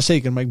 Ja,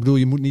 zeker. Maar ik bedoel,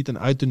 je moet niet een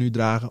uittenue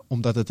dragen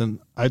omdat het een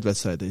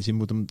uitwedstrijd is. Je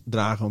moet hem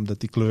dragen omdat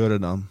die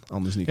kleuren dan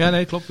anders niet kunnen. Ja,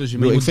 nee, klopt. Dus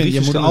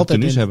je moet altijd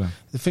tenues hebben.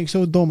 Dat vind ik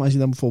zo dom als je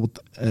dan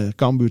bijvoorbeeld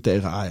Cambuur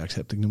tegen Ajax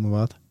hebt, ik noem maar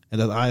wat. En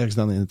dat Ajax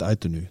dan in het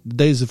uittenue. Dat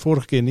deden ze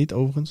vorige keer niet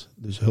overigens,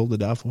 dus hulde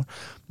daarvoor.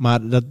 Maar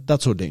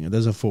dat soort dingen, dat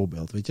is een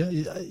voorbeeld, weet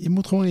je. Je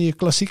moet gewoon in je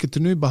klassieke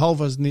tenue,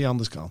 behalve als het niet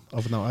anders kan.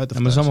 Of het nou uit of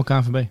maar dat is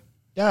allemaal KNVB.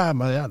 Ja,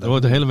 maar ja. Daar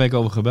wordt de hele week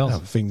over gebeld. Ja,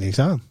 daar vind ik niks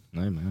aan.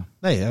 Nee, maar ja.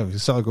 Nee, dat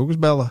zal ik ook eens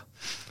bellen.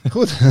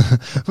 Goed,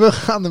 we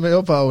gaan ermee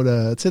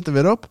ophouden. Het zit er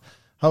weer op.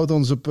 Houd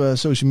ons op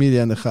social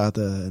media in de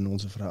gaten en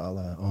onze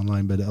verhalen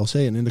online bij de LC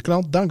en in de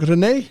krant. Dank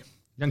René.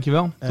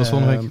 Dankjewel. Tot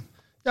volgende week.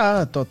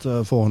 Ja, tot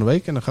volgende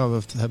week. En dan gaan we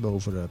het hebben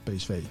over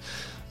PSV.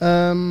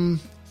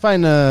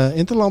 Fijne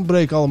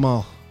interlandbreek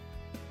allemaal.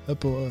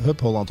 Hup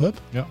Holland,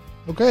 hup. Ja.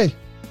 Oké.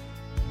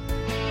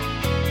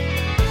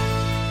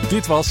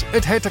 Dit was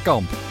Het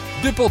Hertenkamp.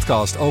 De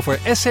podcast over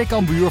SC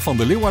Cambuur van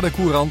de Leeuwarden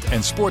Courant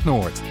en Sport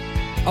Noord.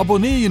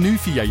 Abonneer je nu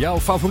via jouw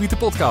favoriete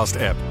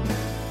podcast-app.